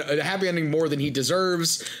a happy ending more than he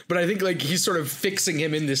deserves, but I think, like, he's sort of fixing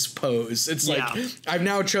him in this pose. It's like, I've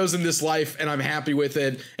now chosen this life and I'm happy with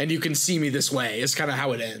it, and you can see me this way is kind of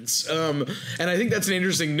how it ends. And I think that's an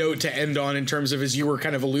interesting note to end on in terms of, as you were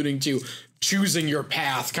kind of alluding to, choosing your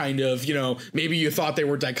path, kind of, you know, maybe you thought they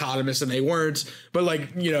were dichotomous and they weren't, but, like,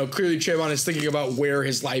 you know, clearly Chabon is thinking about where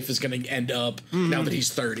his life is going to end up now that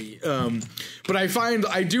he's 30. But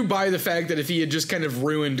I do buy the fact that if he had just kind of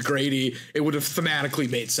ruined Grady, it would have thematically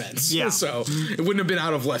made sense. Yeah. So it wouldn't have been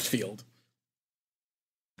out of left field.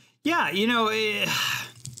 Yeah, you know, it's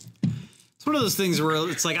one of those things where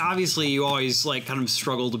it's like, obviously you always, like, kind of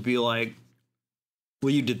struggle to be like,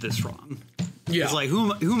 well, you did this wrong. Yeah. It's like,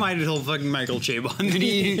 who am I to tell fucking Michael Chabon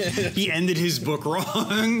that he ended his book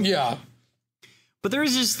wrong? Yeah. But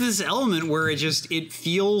there's just this element where it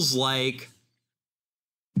feels like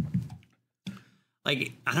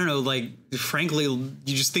I don't know, like, frankly,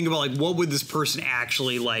 you just think about, like, what would this person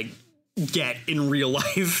actually, like, get in real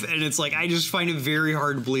life? And it's like, I just find it very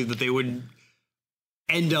hard to believe that they would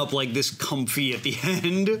end up, like, this comfy at the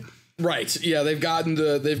end. Right. Yeah, they've gotten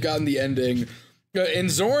the ending.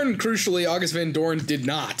 And Zorn, crucially, August Van Dorn did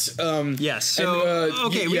not. Yes. So,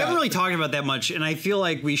 okay, we haven't really talked about that much, and I feel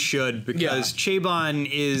like we should, because Chabon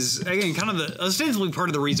is, again, kind of ostensibly part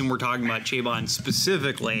of the reason we're talking about Chabon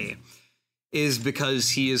specifically is because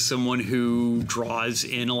he is someone who draws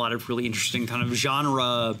in a lot of really interesting kind of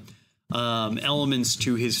genre elements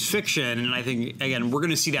to his fiction. And I think, again, we're going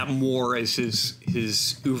to see that more as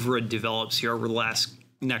his oeuvre develops here over the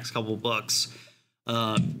next couple of books.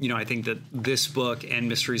 I think that this book and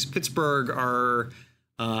Mysteries of Pittsburgh are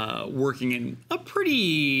working in a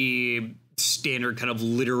pretty standard kind of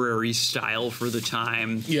literary style for the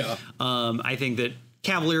time. Yeah. I think that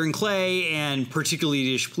Cavalier and Clay, and particularly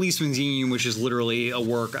Yiddish Policeman's Union, which is literally a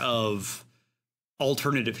work of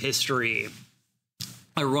alternative history,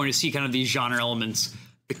 are going to see kind of these genre elements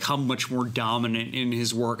become much more dominant in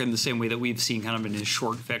his work in the same way that we've seen kind of in his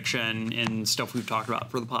short fiction and stuff we've talked about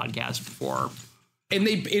for the podcast before. And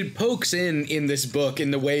it pokes in this book in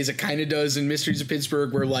the ways it kind of does in Mysteries of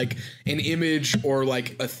Pittsburgh, where like an image or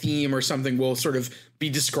like a theme or something will sort of be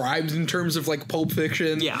described in terms of like Pulp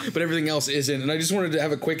Fiction, but everything else isn't. And I just wanted to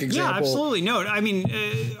have a quick example. Yeah, absolutely. No, I mean,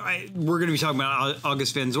 we're going to be talking about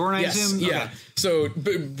August Van Zorn, I assume? Yeah. Okay. So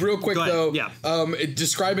real quick, though,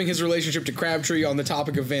 describing his relationship to Crabtree on the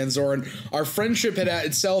topic of Van Zorn, our friendship had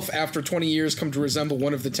itself, after 20 years, come to resemble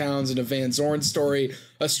one of the towns in a Van Zorn story,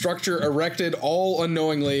 a structure erected all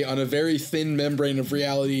unknowingly on a very thin membrane of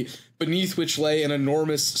reality, beneath which lay an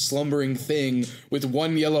enormous slumbering thing with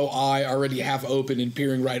one yellow eye already half open and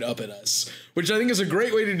peering right up at us. Which I think is a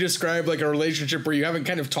great way to describe like a relationship where you haven't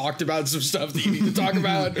kind of talked about some stuff that you need to talk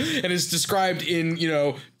about, and is described in,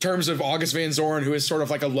 terms of August Van Zorn, who is sort of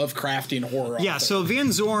like a Lovecraftian horror author. So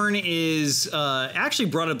Van Zorn is actually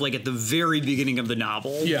brought up like at the very beginning of the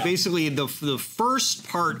novel. Yeah. Basically the first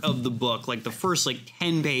part of the book, like the first like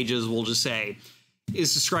 10 pages, we'll just say,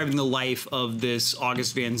 is describing the life of this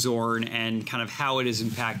August Van Zorn and kind of how it has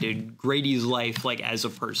impacted Grady's life, like as a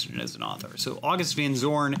person and as an author. So August Van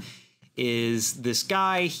Zorn is this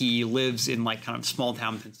guy. He lives in like kind of small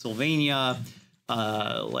town Pennsylvania,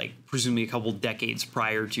 like presumably a couple decades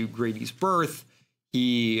prior to Grady's birth.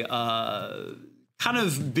 He kind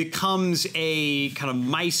of becomes a kind of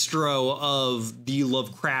maestro of the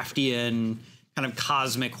Lovecraftian kind of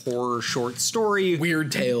cosmic horror short story. Weird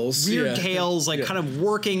tales, like kind of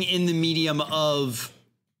working in the medium of,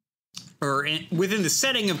 or within the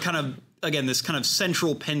setting of kind of, again, this kind of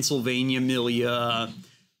central Pennsylvania milieu,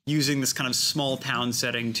 using this kind of small town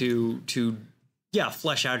setting to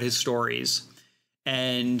flesh out his stories.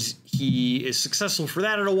 And he is successful for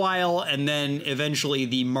that in a while. And then eventually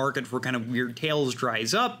the market for kind of weird tales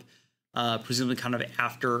dries up, presumably kind of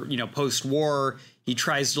after, post-war. He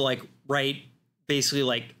tries to like write basically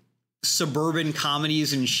like suburban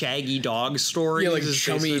comedies and shaggy dog stories. Yeah, like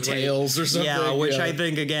chummy tales or something. Yeah, which I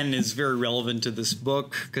think, again, is very relevant to this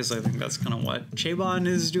book, because I think that's kind of what Chabon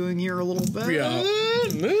is doing here a little bit.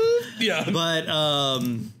 Yeah. But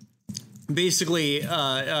basically,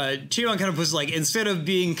 Chabon kind of puts like, instead of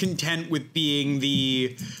being content with being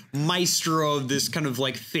the maestro of this kind of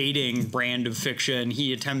like fading brand of fiction,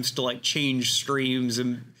 he attempts to like change streams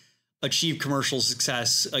and achieve commercial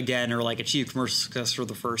success again, or like achieve commercial success for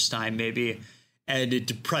the first time maybe, and it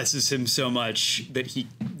depresses him so much that he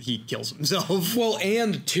kills himself. Well,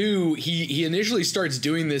 and two, he initially starts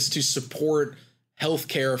doing this to support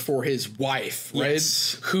healthcare for his wife, right?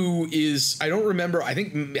 Yes. Who is, I don't remember, I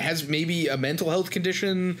think has maybe a mental health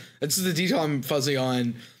condition. That's the detail I'm fuzzy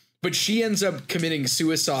on. But she ends up committing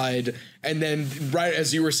suicide, and then, right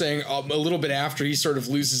as you were saying, a little bit after, he sort of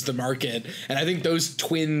loses the market. And I think those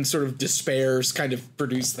twin sort of despairs kind of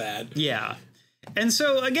produce that. Yeah. And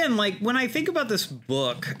so, again, like, when I think about this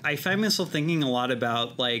book, I find myself thinking a lot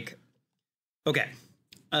about, like, okay,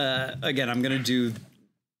 again, I'm going to do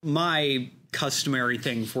my customary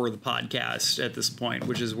thing for the podcast at this point,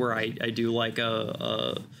 which is where I do, like,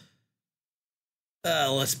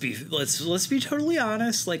 let's be totally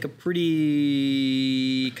honest, like a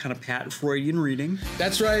pretty kind of Pat Freudian reading.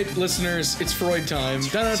 That's right, listeners, it's Freud time.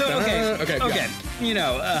 Okay.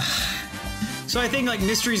 So I think like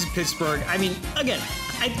Mysteries of Pittsburgh, I mean, again,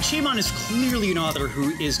 Chabon is clearly an author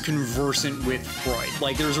who is conversant with Freud.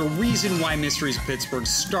 Like, there's a reason why Mysteries of Pittsburgh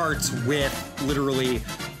starts with literally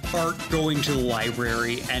Art going to the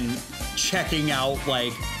library and checking out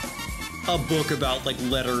like a book about like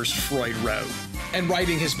letters Freud wrote. And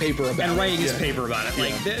writing his paper about it. And writing his paper about it.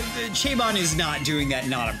 Like, Chabon is not doing that,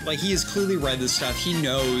 like, he has clearly read this stuff. He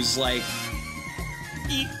knows, like,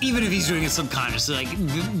 even if he's doing it subconsciously, like,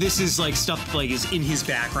 this is, like, stuff, like, is in his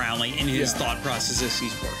background, like, in his thought process as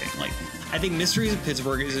he's working. Like, I think Mysteries of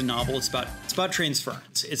Pittsburgh is a novel. It's about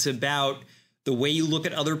transference. It's about the way you look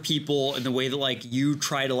at other people and the way that, like, you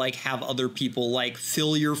try to, like, have other people, like,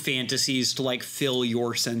 fill your fantasies to, like, fill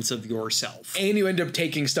your sense of yourself. And you end up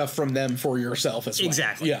taking stuff from them for yourself as well.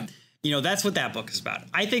 Exactly. Yeah. You know, that's what that book is about.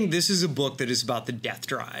 I think this is a book that is about the death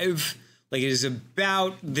drive. Like, it is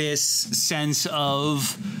about this sense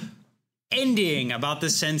of ending, about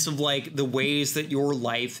the sense of, like, the ways that your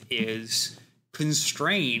life is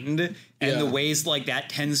constrained and the ways, like, that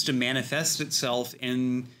tends to manifest itself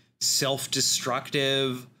in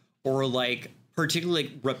self-destructive or like particularly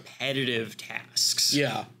like repetitive tasks.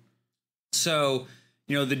 Yeah. So,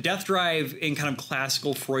 you know, the death drive in kind of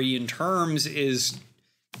classical Freudian terms tends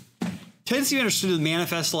to be understood to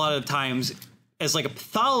manifest a lot of times as like a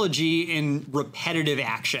pathology in repetitive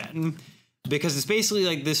action, because it's basically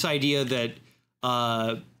like this idea that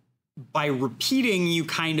by repeating, you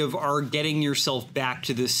kind of are getting yourself back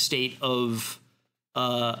to this state of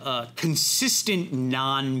consistent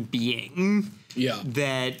non-being. Yeah.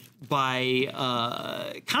 That by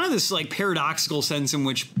kind of this like paradoxical sense in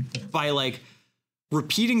which by like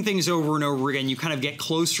repeating things over and over again, you kind of get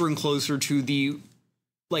closer and closer to the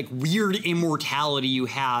like weird immortality you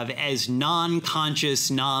have as non-conscious,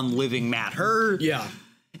 non-living matter. Yeah.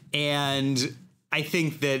 And I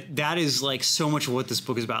think that is like so much of what this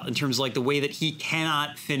book is about in terms of like the way that he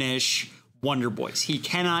cannot finish Wonder Boys. He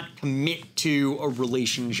cannot commit to a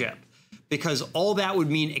relationship because all that would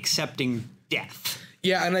mean accepting death.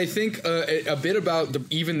 Yeah, and I think a bit about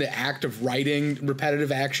even the act of writing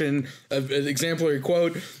repetitive action. An exemplary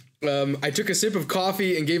quote, I took a sip of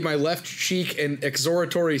coffee and gave my left cheek an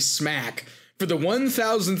exoratory smack. For the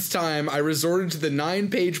 1,000th time, I resorted to the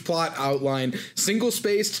 9-page plot outline,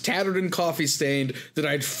 single-spaced, tattered, and coffee-stained, that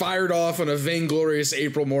I'd fired off on a vainglorious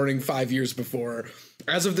April morning 5 years before.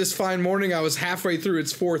 As of this fine morning, I was halfway through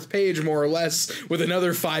its 4th page, more or less, with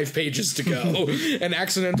another 5 pages to go. An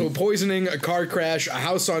accidental poisoning, a car crash, a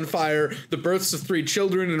house on fire, the births of 3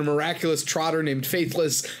 children, and a miraculous trotter named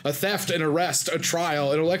Faithless, a theft, an arrest, a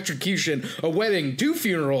trial, an electrocution, a wedding, 2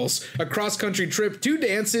 funerals, a cross-country trip, 2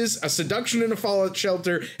 dances, a seduction in a fallout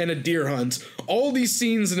shelter, and a deer hunt. All these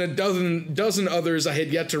scenes and a dozen others I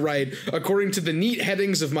had yet to write, according to the neat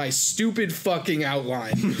headings of my stupid fucking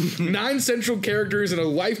outline. 9 central characters and a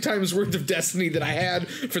lifetime's worth of destiny that I had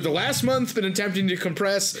for the last month been attempting to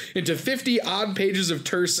compress into 50 odd pages of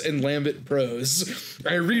terse and lambent prose.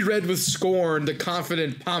 I reread with scorn the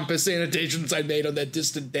confident, pompous annotations I made on that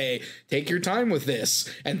distant day. Take your time with this,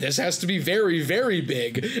 and this has to be very, very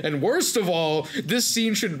big. And worst of all, this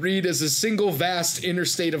scene should read as a single vast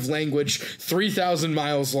interstate of language 3,000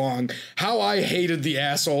 miles long. How I hated the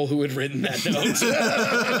asshole who had written that note.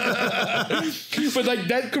 But like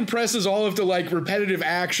that compresses all of the like repetitive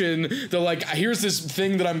action, the like here's this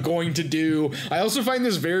thing that I'm going to do. I also find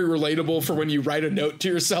this very relatable for when you write a note to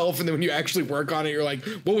yourself and then when you actually work on it you're like,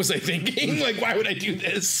 what was I thinking? Like, why would I do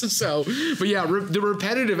this? So, but yeah, the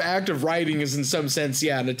repetitive act of writing is in some sense,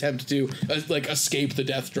 yeah, an attempt to like escape the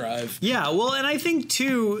death drive. Yeah, well, and I think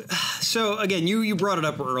too, so again, you brought it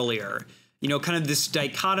up earlier, you know, kind of this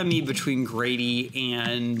dichotomy between Grady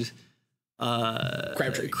and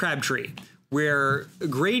Crabtree, where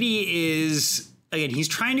Grady is, again, he's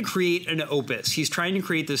trying to create an opus. He's trying to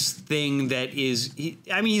create this thing that is,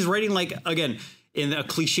 he's writing like, again, in a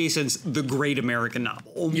cliche sense, the great American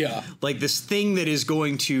novel. Yeah. Like this thing that is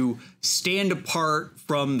going to stand apart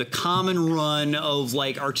from the common run of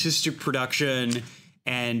like artistic production.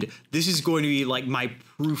 And this is going to be like my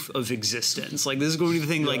proof of existence. Like this is going to be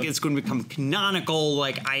the thing, like it's going to become canonical.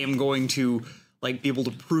 Like I am going to like be able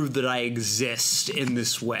to prove that I exist in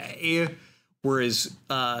this way. Whereas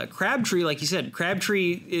Crabtree, like you said,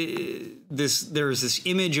 there's this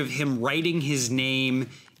image of him writing his name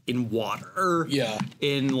in water. Yeah.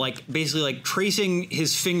 In like basically like tracing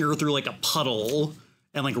his finger through like a puddle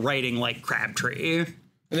and like writing like Crabtree.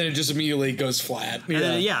 And then it just immediately goes flat.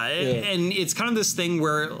 Yeah. And it's kind of this thing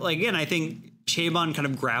where, like, again, I think Chabon kind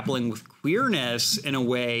of grappling with queerness in a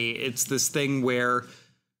way. It's this thing where,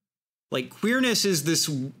 like, queerness is this,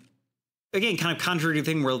 again, kind of contradictory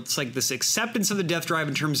thing where it's like this acceptance of the death drive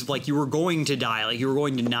in terms of, like, you were going to die, like, you were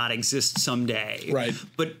going to not exist someday. Right.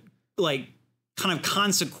 But, like, kind of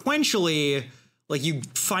consequentially, like, you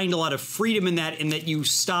find a lot of freedom in that you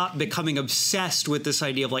stop becoming obsessed with this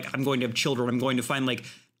idea of, like, I'm going to have children. I'm going to find, like,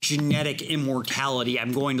 genetic immortality.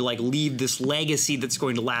 I'm going to like leave this legacy that's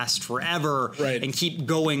going to last forever and keep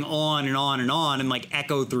going on and on and on and like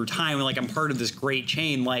echo through time. And like I'm part of this great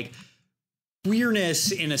chain. Like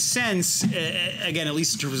queerness, in a sense, again, at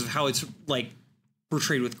least in terms of how it's like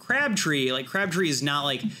portrayed with Crabtree. Like Crabtree is not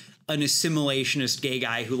like an assimilationist gay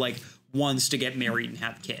guy who like wants to get married and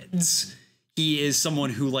have kids. He is someone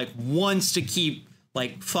who like wants to keep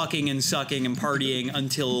like fucking and sucking and partying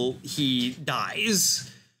until he dies.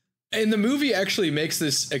 And the movie actually makes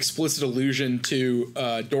this explicit allusion to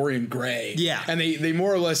Dorian Gray. Yeah. And they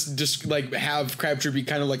more or less just like have Crabtree be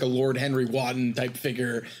kind of like a Lord Henry Wotton type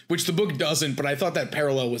figure, which the book doesn't, but I thought that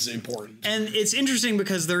parallel was important. And it's interesting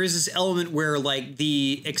because there is this element where like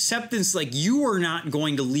the acceptance, like you are not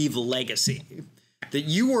going to leave a legacy, that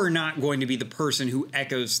you are not going to be the person who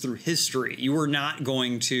echoes through history. You are not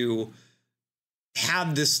going to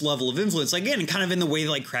have this level of influence, again, kind of in the way that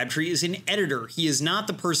like Crabtree is an editor. He is not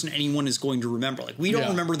the person anyone is going to remember. Like we don't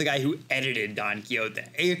remember the guy who edited Don Quixote.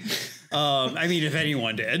 I mean, if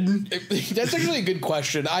anyone did. That's actually a good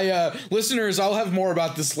question. Listeners, I'll have more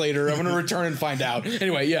about this later. I'm going to return and find out.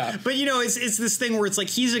 Anyway, yeah. But you know, it's this thing where it's like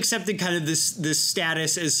he's accepted kind of this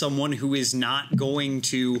status as someone who is not going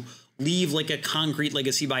to leave like a concrete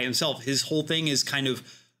legacy by himself. His whole thing is kind of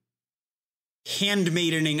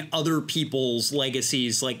handmaidening other people's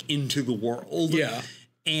legacies like into the world. Yeah.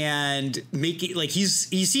 And make it like he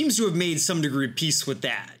seems to have made some degree of peace with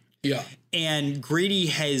that. Yeah. And Grady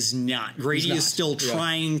has not. Grady is still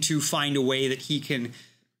trying to find a way that he can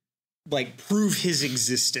like prove his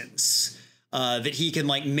existence. That he can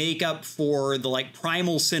like make up for the like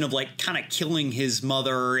primal sin of like kind of killing his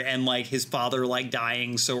mother and like his father like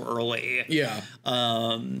dying so early. Yeah.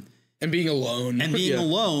 And being alone. And being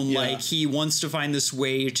alone, like he wants to find this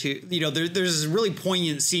way to, you know, there's this really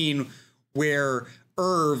poignant scene where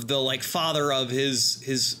Irv, the like father of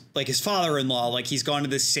his father-in-law, like he's gone to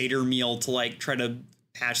this Seder meal to like try to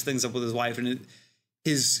patch things up with his wife, and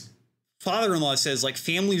his father-in-law says like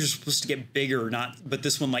families are supposed to get bigger, but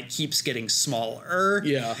this one like keeps getting smaller.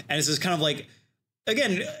 Yeah. And it's just kind of like,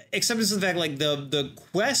 again, acceptance of the fact like the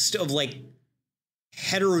quest of like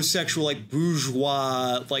heterosexual like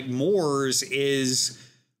bourgeois like mores is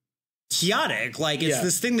chaotic. Like it's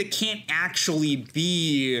this thing that can't actually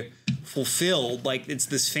be fulfilled. Like it's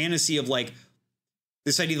this fantasy of like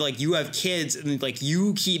this idea like you have kids and like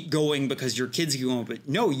you keep going because your kids keep going, but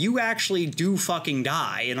no, you actually do fucking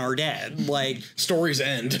die and are dead. Like stories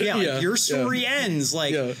end. Like, your story ends.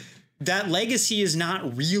 Like that legacy is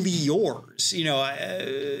not really yours, you know.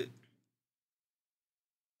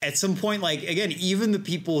 At some point, like, again, even the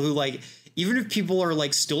people who like, even if people are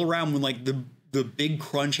like still around when like the big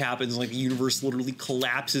crunch happens, like the universe literally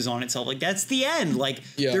collapses on itself, like that's the end. Like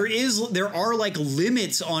there are like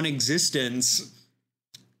limits on existence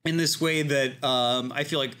in this way that I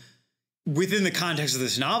feel like within the context of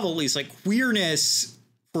this novel, at least, like queerness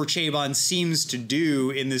for Chabon seems to do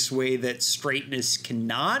in this way that straightness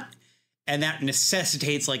cannot, and that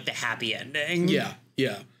necessitates like the happy ending. Yeah.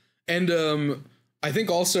 And I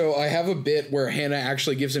think also I have a bit where Hannah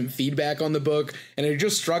actually gives him feedback on the book, and it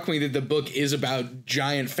just struck me that the book is about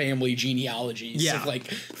giant family genealogies. Of, like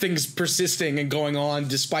things persisting and going on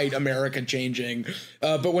despite America changing.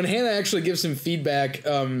 But when Hannah actually gives him feedback,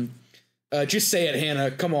 just say it,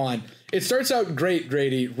 Hannah. Come on. It starts out great,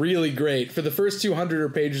 Grady. Really great. For the first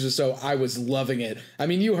 200 pages or so, I was loving it. I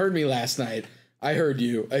mean, you heard me last night. I heard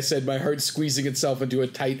you. I said my heart squeezing itself into a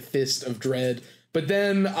tight fist of dread. But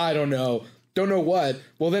then, I don't know what.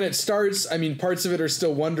 Well, then it starts. I mean, parts of it are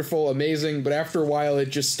still wonderful, amazing, but after a while it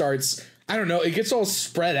just starts, I don't know, it gets all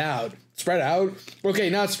spread out.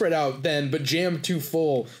 Okay, not spread out then, but jammed too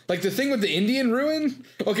full. Like the thing with the Indian ruin.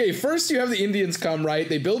 Okay, first you have the Indians come, right?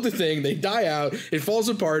 They build the thing, they die out, it falls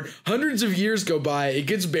apart, hundreds of years go by, it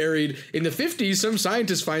gets buried. In the 50s, some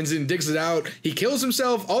scientist finds it and digs it out. He kills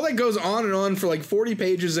himself. All that goes on and on for like 40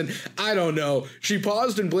 pages, and I don't know. She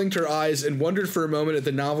paused and blinked her eyes and wondered for a moment at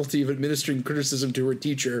the novelty of administering criticism to her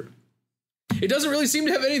teacher. It doesn't really seem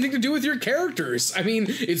to have anything to do with your characters. I mean,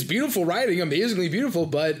 it's beautiful writing, amazingly beautiful,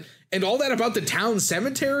 but... And all that about the town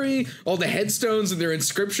cemetery, all the headstones and their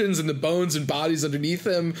inscriptions and the bones and bodies underneath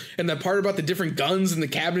them, and that part about the different guns in the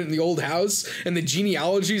cabinet in the old house, and the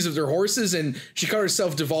genealogies of their horses, and she caught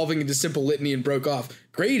herself devolving into simple litany and broke off.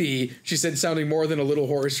 Grady, she said, sounding more than a little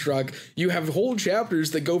horror-struck, you have whole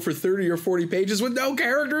chapters that go for 30 or 40 pages with no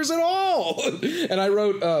characters at all. And I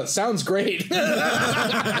wrote, sounds great. But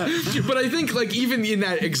I think, like, even in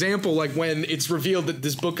that example, like, when it's revealed that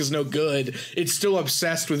this book is no good, it's still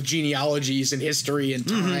obsessed with genealogies and history and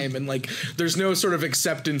time, and, like, there's no sort of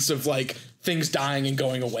acceptance of, like, things dying and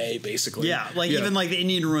going away, basically. Yeah, like even like the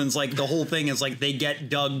Indian ruins, like the whole thing is like they get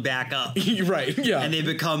dug back up. Right, yeah. And they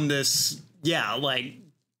become this, like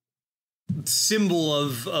symbol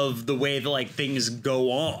of the way that like things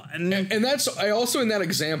go on. And that's, I also in that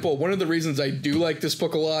example, one of the reasons I do like this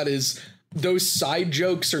book a lot is those side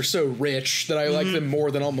jokes are so rich that I like them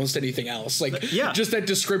more than almost anything else. Like, just that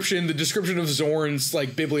description, the description of Zorn's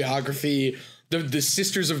like bibliography, the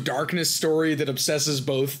Sisters of Darkness story that obsesses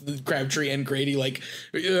both Crabtree and Grady. Like,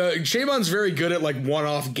 Chabon's very good at like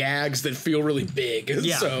one-off gags that feel really big. And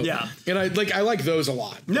I like those a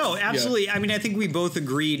lot. No, absolutely. I mean, I think we both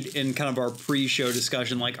agreed in kind of our pre-show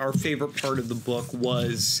discussion, like our favorite part of the book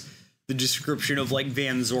was the description of like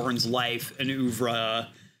Van Zorn's life and oeuvre.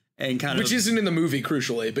 And kind Which isn't in the movie,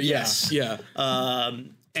 crucially, but yes.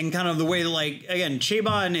 And kind of the way that, like, again,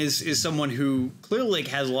 Chabon is someone who clearly like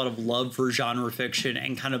has a lot of love for genre fiction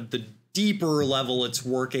and kind of the deeper level it's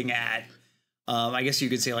working at. I guess you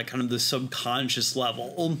could say like kind of the subconscious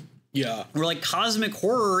level. Yeah. Where like cosmic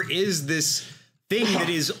horror is this thing that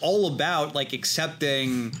is all about like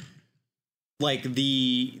accepting like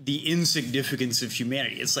the insignificance of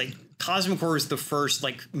humanity. It's like cosmic horror is the first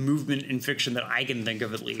like movement in fiction that I can think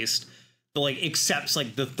of, at least, that like accepts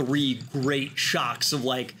like the three great shocks of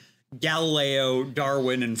like Galileo,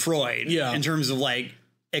 Darwin, and Freud. In terms of like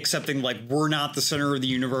accepting like we're not the center of the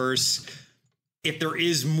universe. If there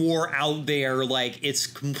is more out there, like it's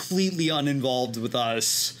completely uninvolved with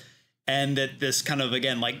us. And that this kind of,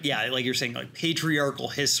 again, like, like you're saying, like patriarchal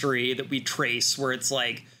history that we trace, where it's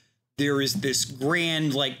like there is this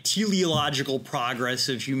grand, like, teleological progress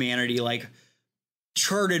of humanity, like,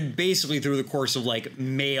 charted basically through the course of, like,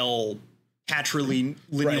 male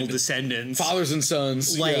patrilineal descendants. Fathers and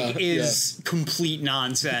sons. Like, is complete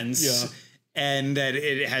nonsense. And that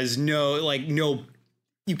it has no,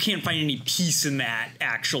 you can't find any peace in that,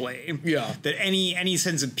 actually. That any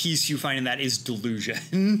sense of peace you find in that is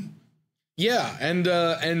delusion. And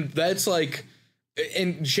that's, like...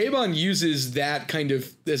 And Chabon uses that kind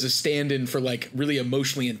of as a stand-in for like really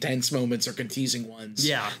emotionally intense moments or confusing ones.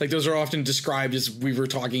 Like those are often described as we were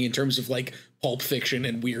talking in terms of like Pulp Fiction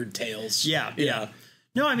and weird tales.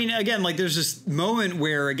 No, I mean, again, like there's this moment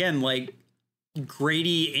where, again, like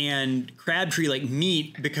Grady and Crabtree like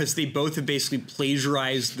meet because they both have basically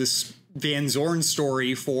plagiarized this Van Zorn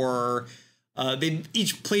story for... they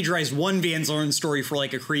each plagiarized one Van Zorn story for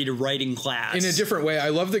like a creative writing class in a different way. I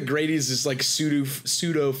love that Grady's is like pseudo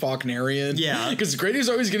Faulknerian. Because Grady's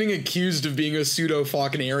always getting accused of being a pseudo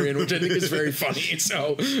Faulknerian, which I think is very funny.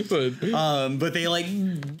 So, but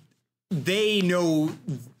they know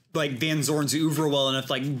like Van Zorn's oeuvre well enough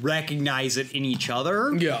to like recognize it in each other.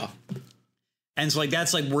 And so like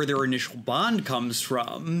that's like where their initial bond comes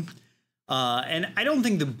from. And I don't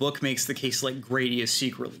think the book makes the case like Grady is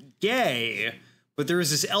secretly gay, but there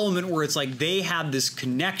is this element where it's like they have this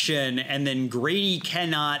connection and then Grady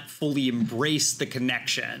cannot fully embrace the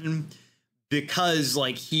connection because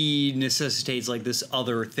like he necessitates like this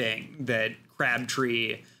other thing that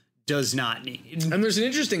Crabtree does not need. And there's an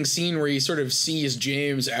interesting scene where he sort of sees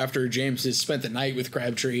James after James has spent the night with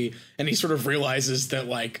Crabtree and he sort of realizes that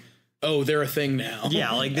like, oh, they're a thing now.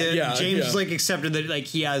 James like accepted that like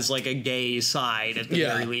he has like a gay side at the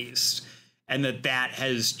very least, and that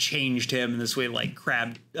has changed him in this way. Like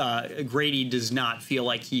Grady does not feel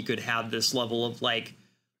like he could have this level of like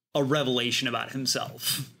a revelation about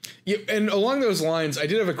himself. Yeah, and along those lines, I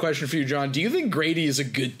did have a question for you, John. Do you think Grady is a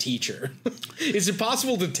good teacher? Is it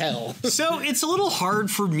possible to tell? So it's a little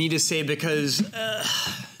hard for me to say because.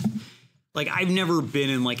 Like, I've never been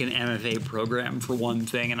in, like, an MFA program, for one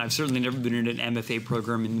thing, and I've certainly never been in an MFA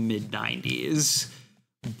program in the mid-90s.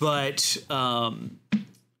 But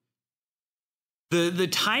the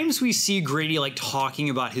times we see Grady, like, talking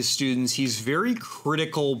about his students, he's very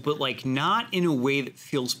critical, but, like, not in a way that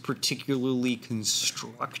feels particularly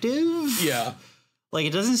constructive. Like,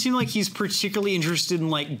 it doesn't seem like he's particularly interested in,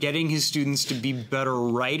 like, getting his students to be better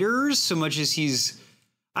writers so much as he's...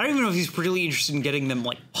 I don't even know if he's particularly interested in getting them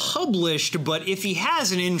like published, but if he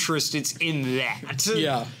has an interest, it's in that.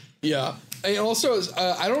 And also,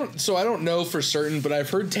 I don't know for certain, but I've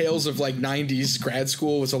heard tales of like 90s grad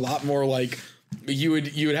school was a lot more like you would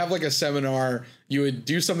have like a seminar, you would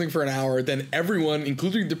do something for an hour, then everyone,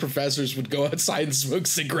 including the professors, would go outside and smoke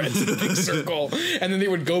cigarettes in a big circle, and then they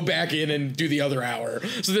would go back in and do the other hour.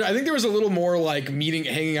 So I think there was a little more like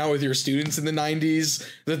hanging out with your students in the 90s,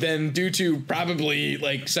 that then due to probably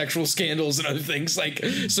like sexual scandals and other things, like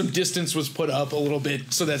some distance was put up a little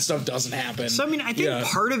bit so that stuff doesn't happen. So I mean, I think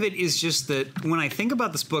part of it is just that when I think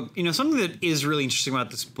about this book, you know, something that is really interesting about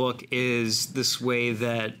this book is this way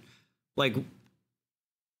that like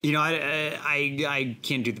You know, I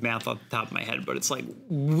can't do the math off the top of my head, but it's like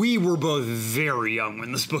we were both very young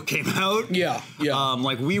when this book came out. Yeah.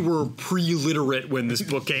 Like we were pre-literate when this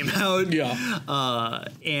book came out. Yeah.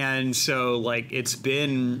 And so like it's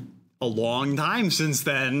been a long time since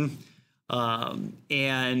then.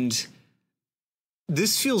 And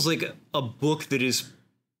this feels like a book that is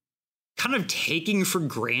kind of taking for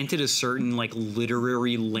granted a certain like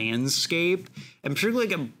literary landscape, and particularly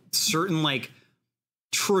like a certain like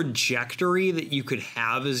trajectory that you could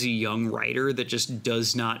have as a young writer that just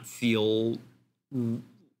does not feel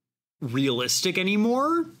realistic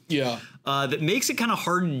anymore. Yeah. That makes it kind of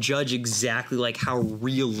hard to judge exactly like how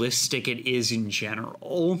realistic it is in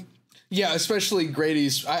general. Yeah, especially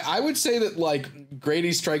Grady's. I would say that like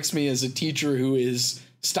Grady strikes me as a teacher who is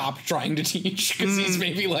stopped trying to teach because he's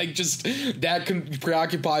maybe like just that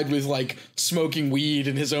preoccupied with like smoking weed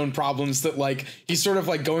and his own problems that like he's sort of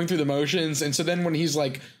like going through the motions. And so then when he's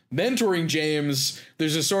like mentoring James,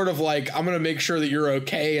 there's a sort of like, I'm going to make sure that you're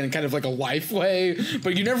okay and kind of like a life way,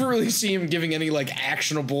 but you never really see him giving any like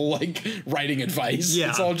actionable like writing advice. Yeah.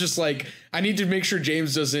 It's all just like, I need to make sure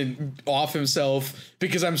James doesn't off himself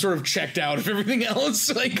because I'm sort of checked out of everything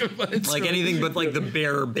else. Like anything but like the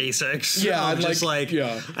bare basics. Yeah. I'm just like,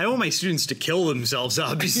 I don't want my students to kill themselves,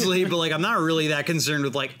 obviously, but like, I'm not really that concerned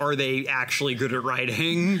with like, are they actually good at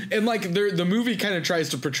writing? And like the movie kind of tries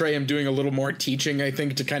to portray him doing a little more teaching, I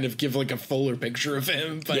think, to kind of give like a fuller picture of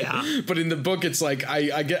him. But in the book, it's like,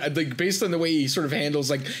 I get like based on the way he sort of handles,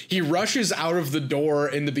 like he rushes out of the door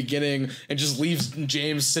in the beginning and just leaves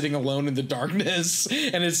James sitting alone in the darkness,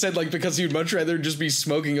 and it said like because he'd much rather just be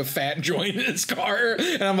smoking a fat joint in his car.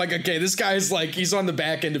 And I'm like, okay, this guy's like he's on the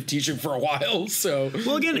back end of teaching for a while. So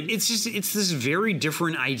well, again, it's this very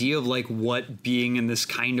different idea of like what being in this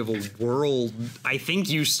kind of a world I think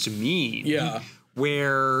used to mean. Yeah,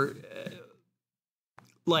 where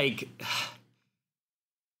like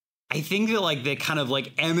I think that like the kind of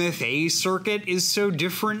like MFA circuit is so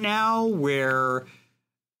different now, where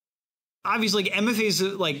obviously, like, MFA's,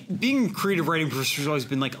 like, being a creative writing professor has always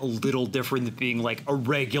been, like, a little different than being, like, a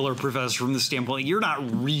regular professor from the standpoint. Like, you're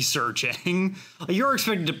not researching. Like, you're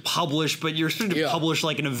expected to publish, but you're expected to publish,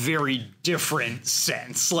 like, in a very different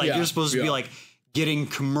sense. Like, you're supposed to be, like, getting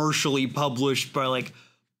commercially published by, like,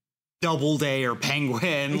 Doubleday or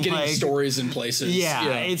Penguin. Getting like, stories in places.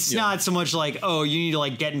 Yeah, it's not so much like, oh, you need to,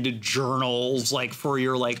 like, get into journals, like, for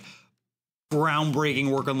your, like, groundbreaking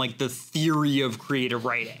work on like the theory of creative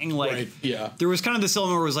writing. Like there was kind of this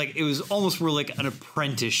element where it was like it was almost more like an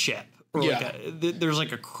apprenticeship or like there's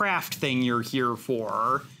like a craft thing you're here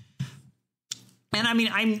for. And I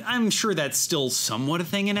mean I'm sure that's still somewhat a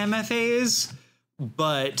thing in MFAs,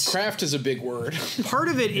 but craft is a big word. Part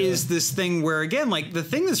of it is this thing where, again, like the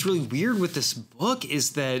thing that's really weird with this book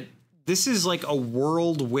is that this is like a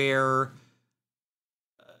world where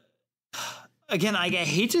again, I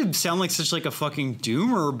hate to sound like such like a fucking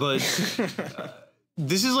doomer, but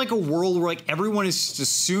this is like a world where like everyone is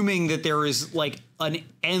assuming that there is like an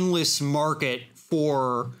endless market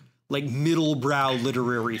for like middle-brow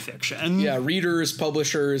literary fiction. Yeah, readers,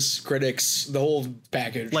 publishers, critics, the whole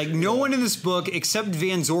package. Like no one in this book except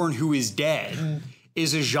Van Zorn, who is dead,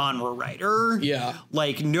 is a genre writer. Yeah.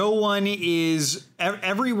 Like no one is,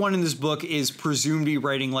 everyone in this book is presumed to be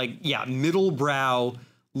writing like, middle-brow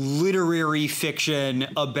literary fiction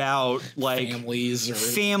about like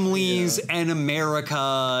families and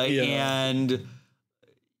America and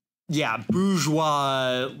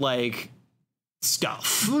bourgeois like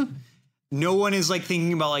stuff. No one is like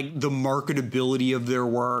thinking about like the marketability of their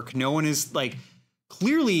work. No one is like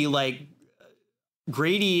clearly like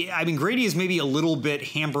Grady. I mean, Grady is maybe a little bit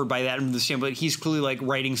hampered by that from the standpoint, but he's clearly like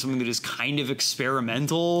writing something that is kind of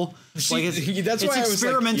experimental. Like it's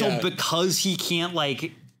experimental because he can't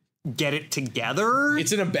like get it together.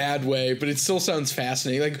 It's in a bad way, but it still sounds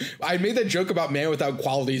fascinating. Like I made that joke about Man Without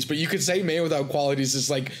Qualities, but you could say Man Without Qualities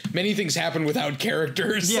is like many things happen without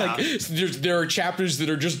characters. Yeah. Like there are chapters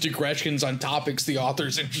that are just digressions on topics the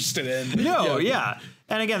author's interested in.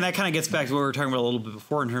 And again, that kind of gets back to what we were talking about a little bit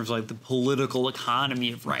before in terms of like the political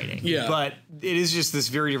economy of writing. Yeah. But it is just this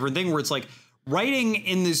very different thing where it's like writing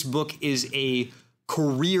in this book is a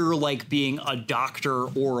career like being a doctor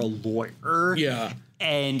or a lawyer. Yeah.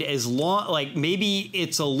 And as long, like maybe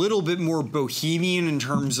it's a little bit more bohemian in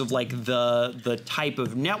terms of like the type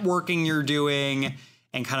of networking you're doing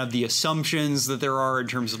and kind of the assumptions that there are in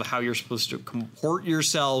terms of how you're supposed to comport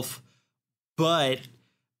yourself. But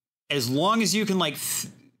as long as you can like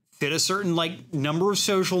fit a certain like number of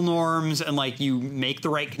social norms and like you make the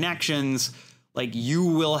right connections, like you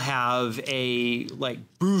will have a like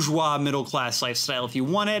bourgeois middle class lifestyle if you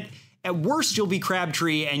want it. at worst you'll be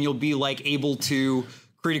Crabtree and you'll be like able to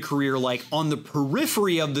create a career like on the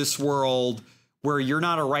periphery of this world where you're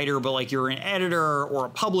not a writer, but like you're an editor or a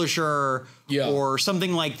publisher or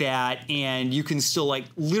something like that. And you can still like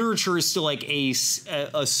literature is still like a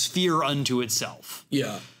sphere unto itself.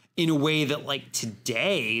 Yeah. In a way that like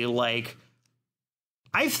today, like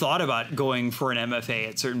I've thought about going for an MFA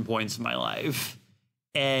at certain points in my life.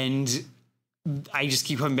 And I just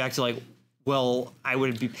keep coming back to like, well, I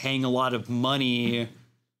would be paying a lot of money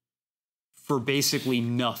for basically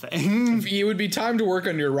nothing. It would be time to work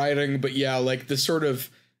on your writing, but yeah, like the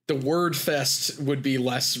word fest would be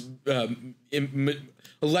less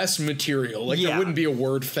material. Like there wouldn't be a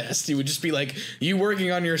word fest. It would just be like you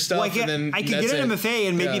working on your stuff. Well, and then I could get an MFA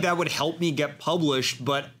and maybe that would help me get published,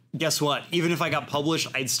 but guess what? Even if I got published,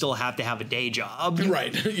 I'd still have to have a day job.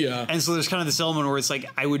 Right. Yeah. And so there's kind of this element where it's like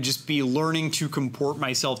I would just be learning to comport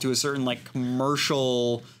myself to a certain like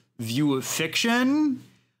commercial view of fiction.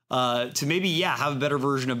 To maybe, have a better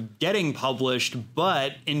version of getting published,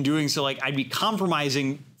 but in doing so, like, I'd be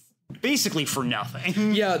compromising basically for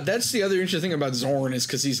nothing. Yeah, that's the other interesting thing about Zorn is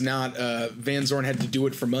because he's not, Van Zorn had to do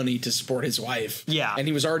it for money to support his wife. Yeah. And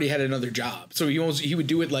he was already had another job. So he would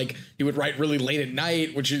do it like, he would write really late at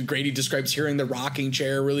night, which is great. He describes hearing the rocking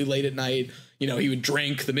chair really late at night. You know, he would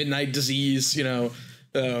drink the midnight disease, you know.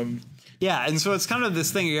 Yeah, and so it's kind of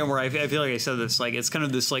this thing again where I feel like I said this, like it's kind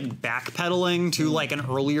of this like backpedaling to like an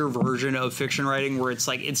earlier version of fiction writing where it's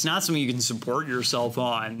like it's not something you can support yourself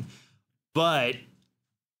on, but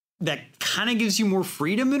that kind of gives you more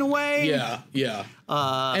freedom in a way. Yeah, yeah.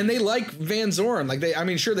 And they like Van Zorn. Like they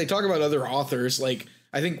talk about other authors. Like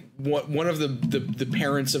I think one of the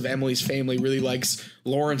parents of Emily's family really likes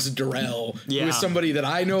Lawrence Durrell, who is somebody that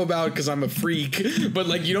I know about because I'm a freak, but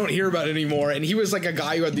like you don't hear about anymore. And he was like a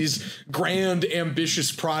guy who had these grand,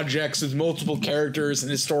 ambitious projects with multiple characters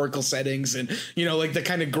and historical settings, and you know, like the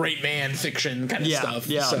kind of great man fiction kind of stuff.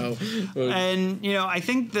 Yeah. So, and you know, I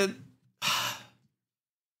think that.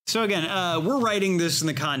 So again, we're writing this in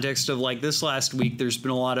the context of like this last week. There's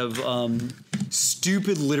been a lot of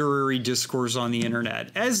stupid literary discourse on the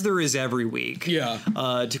internet, as there is every week. Yeah.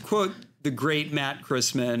 To quote the great Matt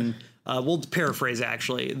Christman, we'll paraphrase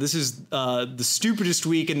actually. This is the stupidest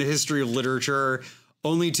week in the history of literature,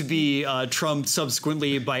 only to be trumped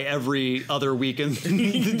subsequently by every other week in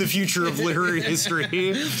the future of literary history.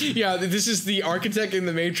 Yeah, this is the architect in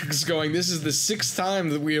the Matrix going, this is the 6th time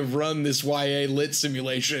that we have run this YA lit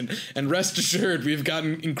simulation, and rest assured, we've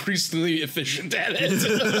gotten increasingly efficient at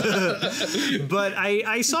it. But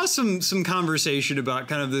I saw some conversation about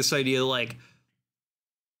kind of this idea, like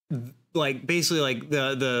basically like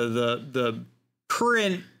the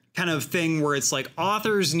current kind of thing where it's like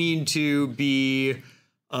authors need to be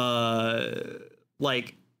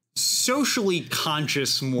like socially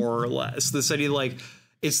conscious, more or less. This idea like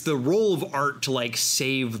it's the role of art to like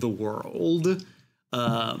save the world,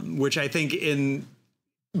 which I think in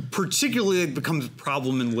particularly becomes a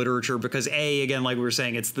problem in literature because A, again, like we were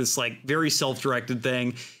saying, it's this like very self-directed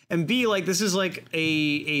thing, and B, like this is like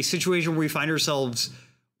a situation where we find ourselves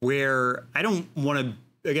where I don't want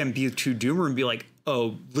to again be too doomer and be like,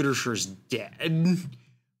 oh, literature's dead.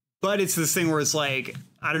 But it's this thing where it's like,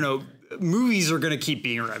 I don't know, movies are going to keep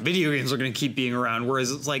being around. Video games are going to keep being around.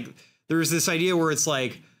 Whereas it's like, there's this idea where it's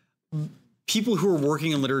like, people who are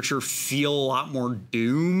working in literature feel a lot more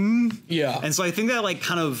doom. Yeah. And so I think that like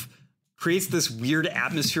kind of creates this weird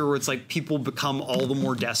atmosphere where it's like people become all the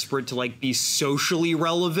more desperate to like be socially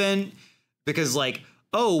relevant because like,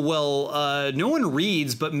 oh, well, no one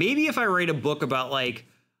reads, but maybe if I write a book about like,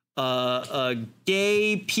 a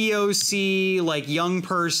gay POC, like young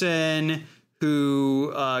person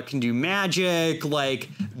who can do magic, like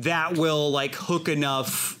that will like hook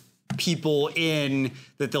enough people in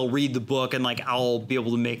that they'll read the book and like I'll be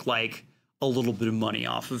able to make like a little bit of money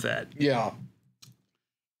off of it. Yeah.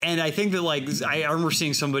 And I think that like I remember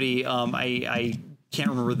seeing somebody, I can't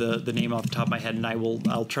remember the name off the top of my head, and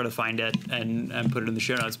I'll try to find it and put it in the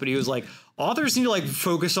show notes. But he was like, authors need to like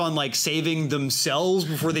focus on like saving themselves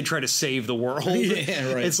before they try to save the world.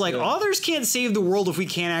 Yeah, right. It's like authors can't save the world if we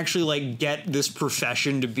can't actually like get this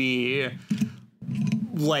profession to be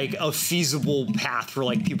like a feasible path for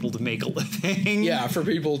like people to make a living. Yeah, for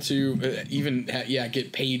people to even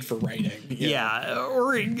get paid for writing. Yeah,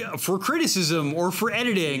 or for criticism or for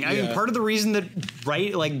editing. I mean, part of the reason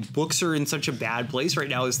that books are in such a bad place right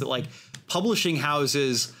now is that like publishing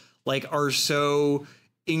houses like are so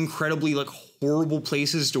incredibly like horrible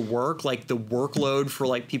places to work. Like the workload for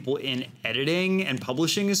like people in editing and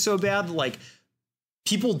publishing is so bad that like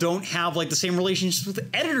people don't have like the same relationships with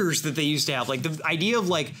editors that they used to have. Like the idea of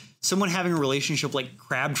like someone having a relationship like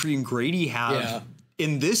Crabtree and Grady have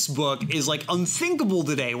in this book is like unthinkable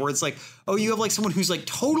today, where it's like, oh, you have like someone who's like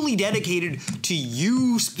totally dedicated to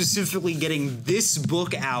you specifically getting this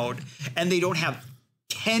book out, and they don't have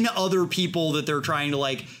 10 other people that they're trying to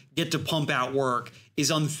like get to pump out work, is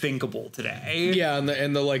unthinkable today. Yeah,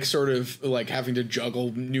 and the like sort of like having to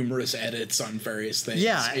juggle numerous edits on various things.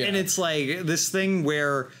 Yeah, and it's like this thing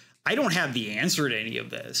where I don't have the answer to any of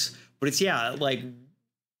this, but it's like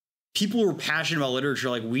people who are passionate about literature,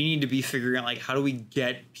 like we need to be figuring out like how do we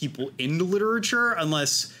get people into literature,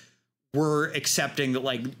 unless we're accepting that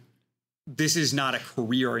like this is not a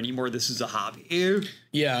career anymore, this is a hobby.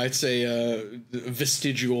 Yeah, it's a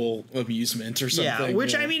vestigial amusement or something. Yeah,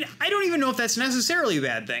 which I mean, I don't even know if that's necessarily a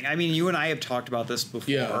bad thing. I mean, you and I have talked about this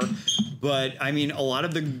before, but I mean, a lot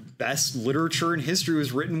of the best literature in history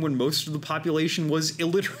was written when most of the population was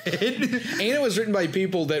illiterate. And it was written by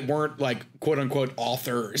people that weren't like quote unquote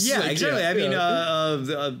authors. Yeah, like, exactly. I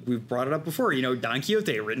mean, we've brought it up before, you know, Don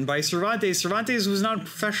Quixote, written by Cervantes. Cervantes was not a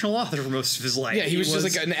professional author for most of his life. Yeah, he was just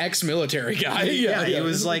like an ex-military guy. He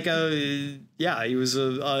was like he was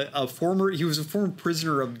a former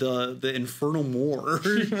prisoner of the Infernal Moor.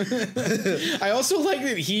 I also like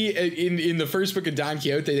that he in the first book of Don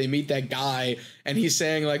Quixote, they meet that guy and he's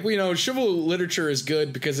saying like, well, you know, chivalry literature is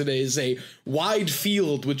good because it is a wide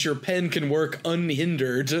field which your pen can work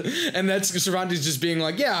unhindered. And that's Cervantes just being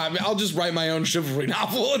like, yeah, I mean, I'll just write my own chivalry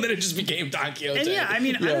novel. And then it just became Don Quixote. And I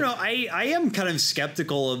mean, I don't know. I am kind of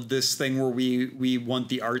skeptical of this thing where we want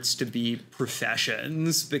the arts to be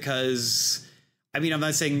professions, because I mean, I'm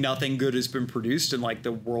not saying nothing good has been produced in like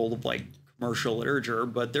the world of like commercial literature,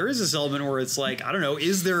 but there is this element where it's like, I don't know,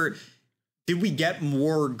 did we get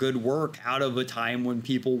more good work out of a time when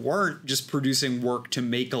people weren't just producing work to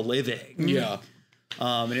make a living? Yeah.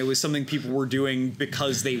 And it was something people were doing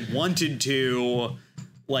because they wanted to,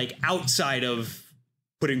 like outside of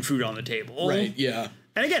putting food on the table. Right. Yeah.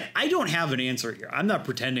 And again, I don't have an answer here. I'm not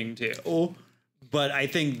pretending to, but I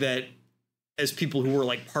think that as people who were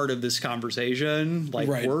like part of this conversation, like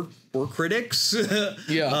we're critics,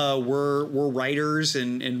 we're writers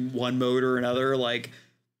in one mode or another, like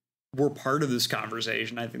we're part of this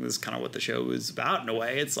conversation. I think this is kind of what the show is about in a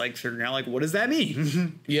way. It's like figuring out like, what does that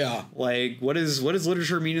mean? Yeah. Like what does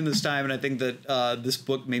literature mean in this time? And I think that this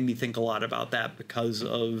book made me think a lot about that because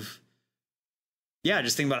of,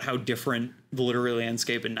 just think about how different the literary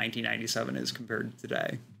landscape in 1997 is compared to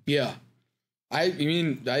today. Yeah. I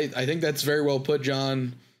mean, I think that's very well put,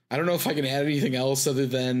 John. I don't know if I can add anything else other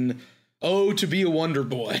than, to be a Wonder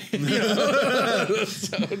Boy.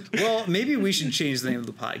 Well, maybe we should change the name of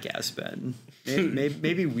the podcast, Ben.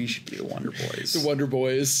 Maybe we should be the Wonder Boys. The Wonder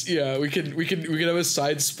Boys. Yeah, we could have a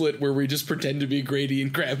side split where we just pretend to be Grady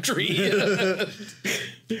and Crabtree.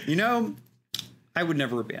 You know, I would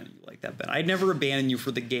never abandon you like that, Ben. I'd never abandon you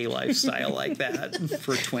for the gay lifestyle like that,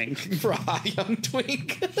 for a twink. For a hot young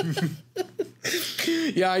twink.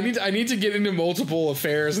 Yeah, I need to get into multiple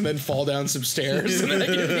affairs and then fall down some stairs and then I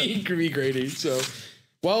can be Grady. So,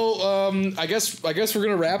 well, I guess we're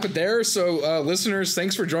gonna wrap it there. So, listeners,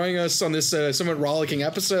 thanks for joining us on this somewhat rollicking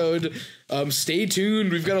episode. Stay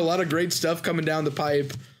tuned. We've got a lot of great stuff coming down the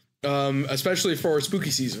pipe. Especially for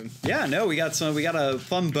spooky season. Yeah, no, we got a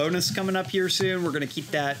fun bonus coming up here soon. We're going to keep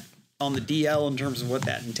that on the DL in terms of what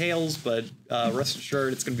that entails, but rest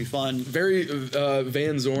assured it's going to be fun. Very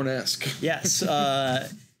Van Zorn-esque. Yes.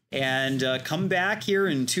 And come back here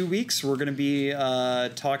in 2 weeks. We're going to be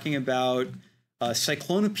talking about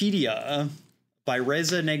Cyclonopedia by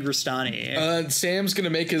Reza Negrestani. Sam's going to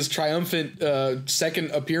make his triumphant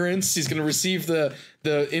second appearance. He's going to receive the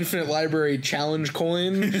Infinite Library Challenge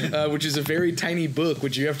coin, which is a very tiny book,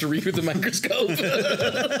 which you have to read with a microscope.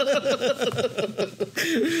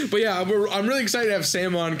 But yeah, I'm really excited to have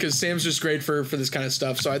Sam on because Sam's just great for this kind of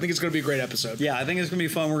stuff. So I think it's going to be a great episode. Yeah, I think it's going to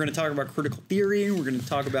be fun. We're going to talk about critical theory. We're going to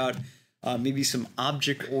talk about maybe some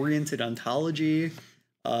object-oriented ontology.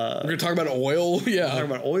 We're going to talk about oil. Yeah. We're going to talk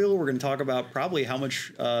about oil. We're going to talk about probably how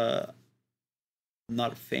much I'm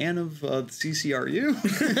not a fan of the CCRU.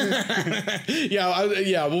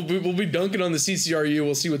 We'll be dunking on the CCRU.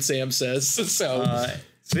 We'll see what Sam says.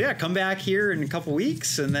 So yeah, come back here in a couple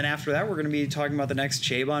weeks. And then after that, we're going to be talking about the next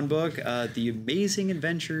Chabon book, The Amazing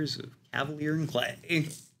Adventures of Cavalier and Clay.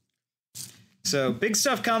 So big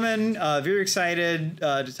stuff coming. Very excited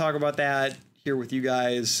to talk about that here with you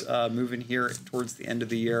guys, moving here towards the end of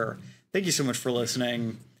the year. Thank you so much for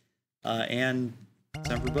listening, and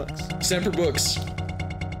Semper Books. Semper Books.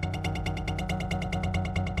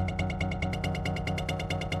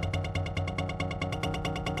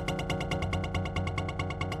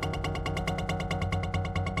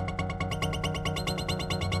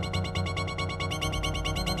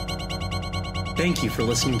 Thank you for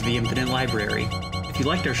listening to The Infinite Library. If you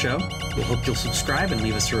liked our show, we hope you'll subscribe and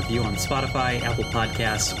leave us a review on Spotify, Apple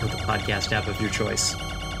Podcasts, or the podcast app of your choice.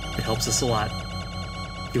 It helps us a lot.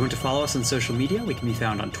 If you want to follow us on social media, we can be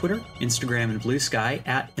found on Twitter, Instagram, and Blue Sky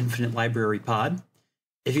at Infinite Library Pod.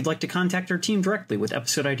 If you'd like to contact our team directly with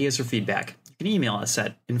episode ideas or feedback, you can email us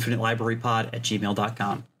at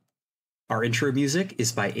infinitelibrarypod@gmail.com. Our intro music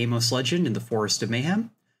is by Amos Legend in the Forest of Mayhem.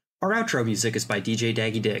 Our outro music is by DJ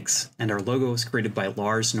Daggy Diggs, and our logo was created by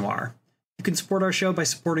Lars Noir. You can support our show by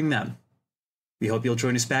supporting them. We hope you'll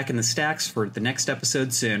join us back in the stacks for the next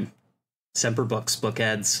episode soon. Semper Books,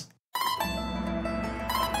 bookheads.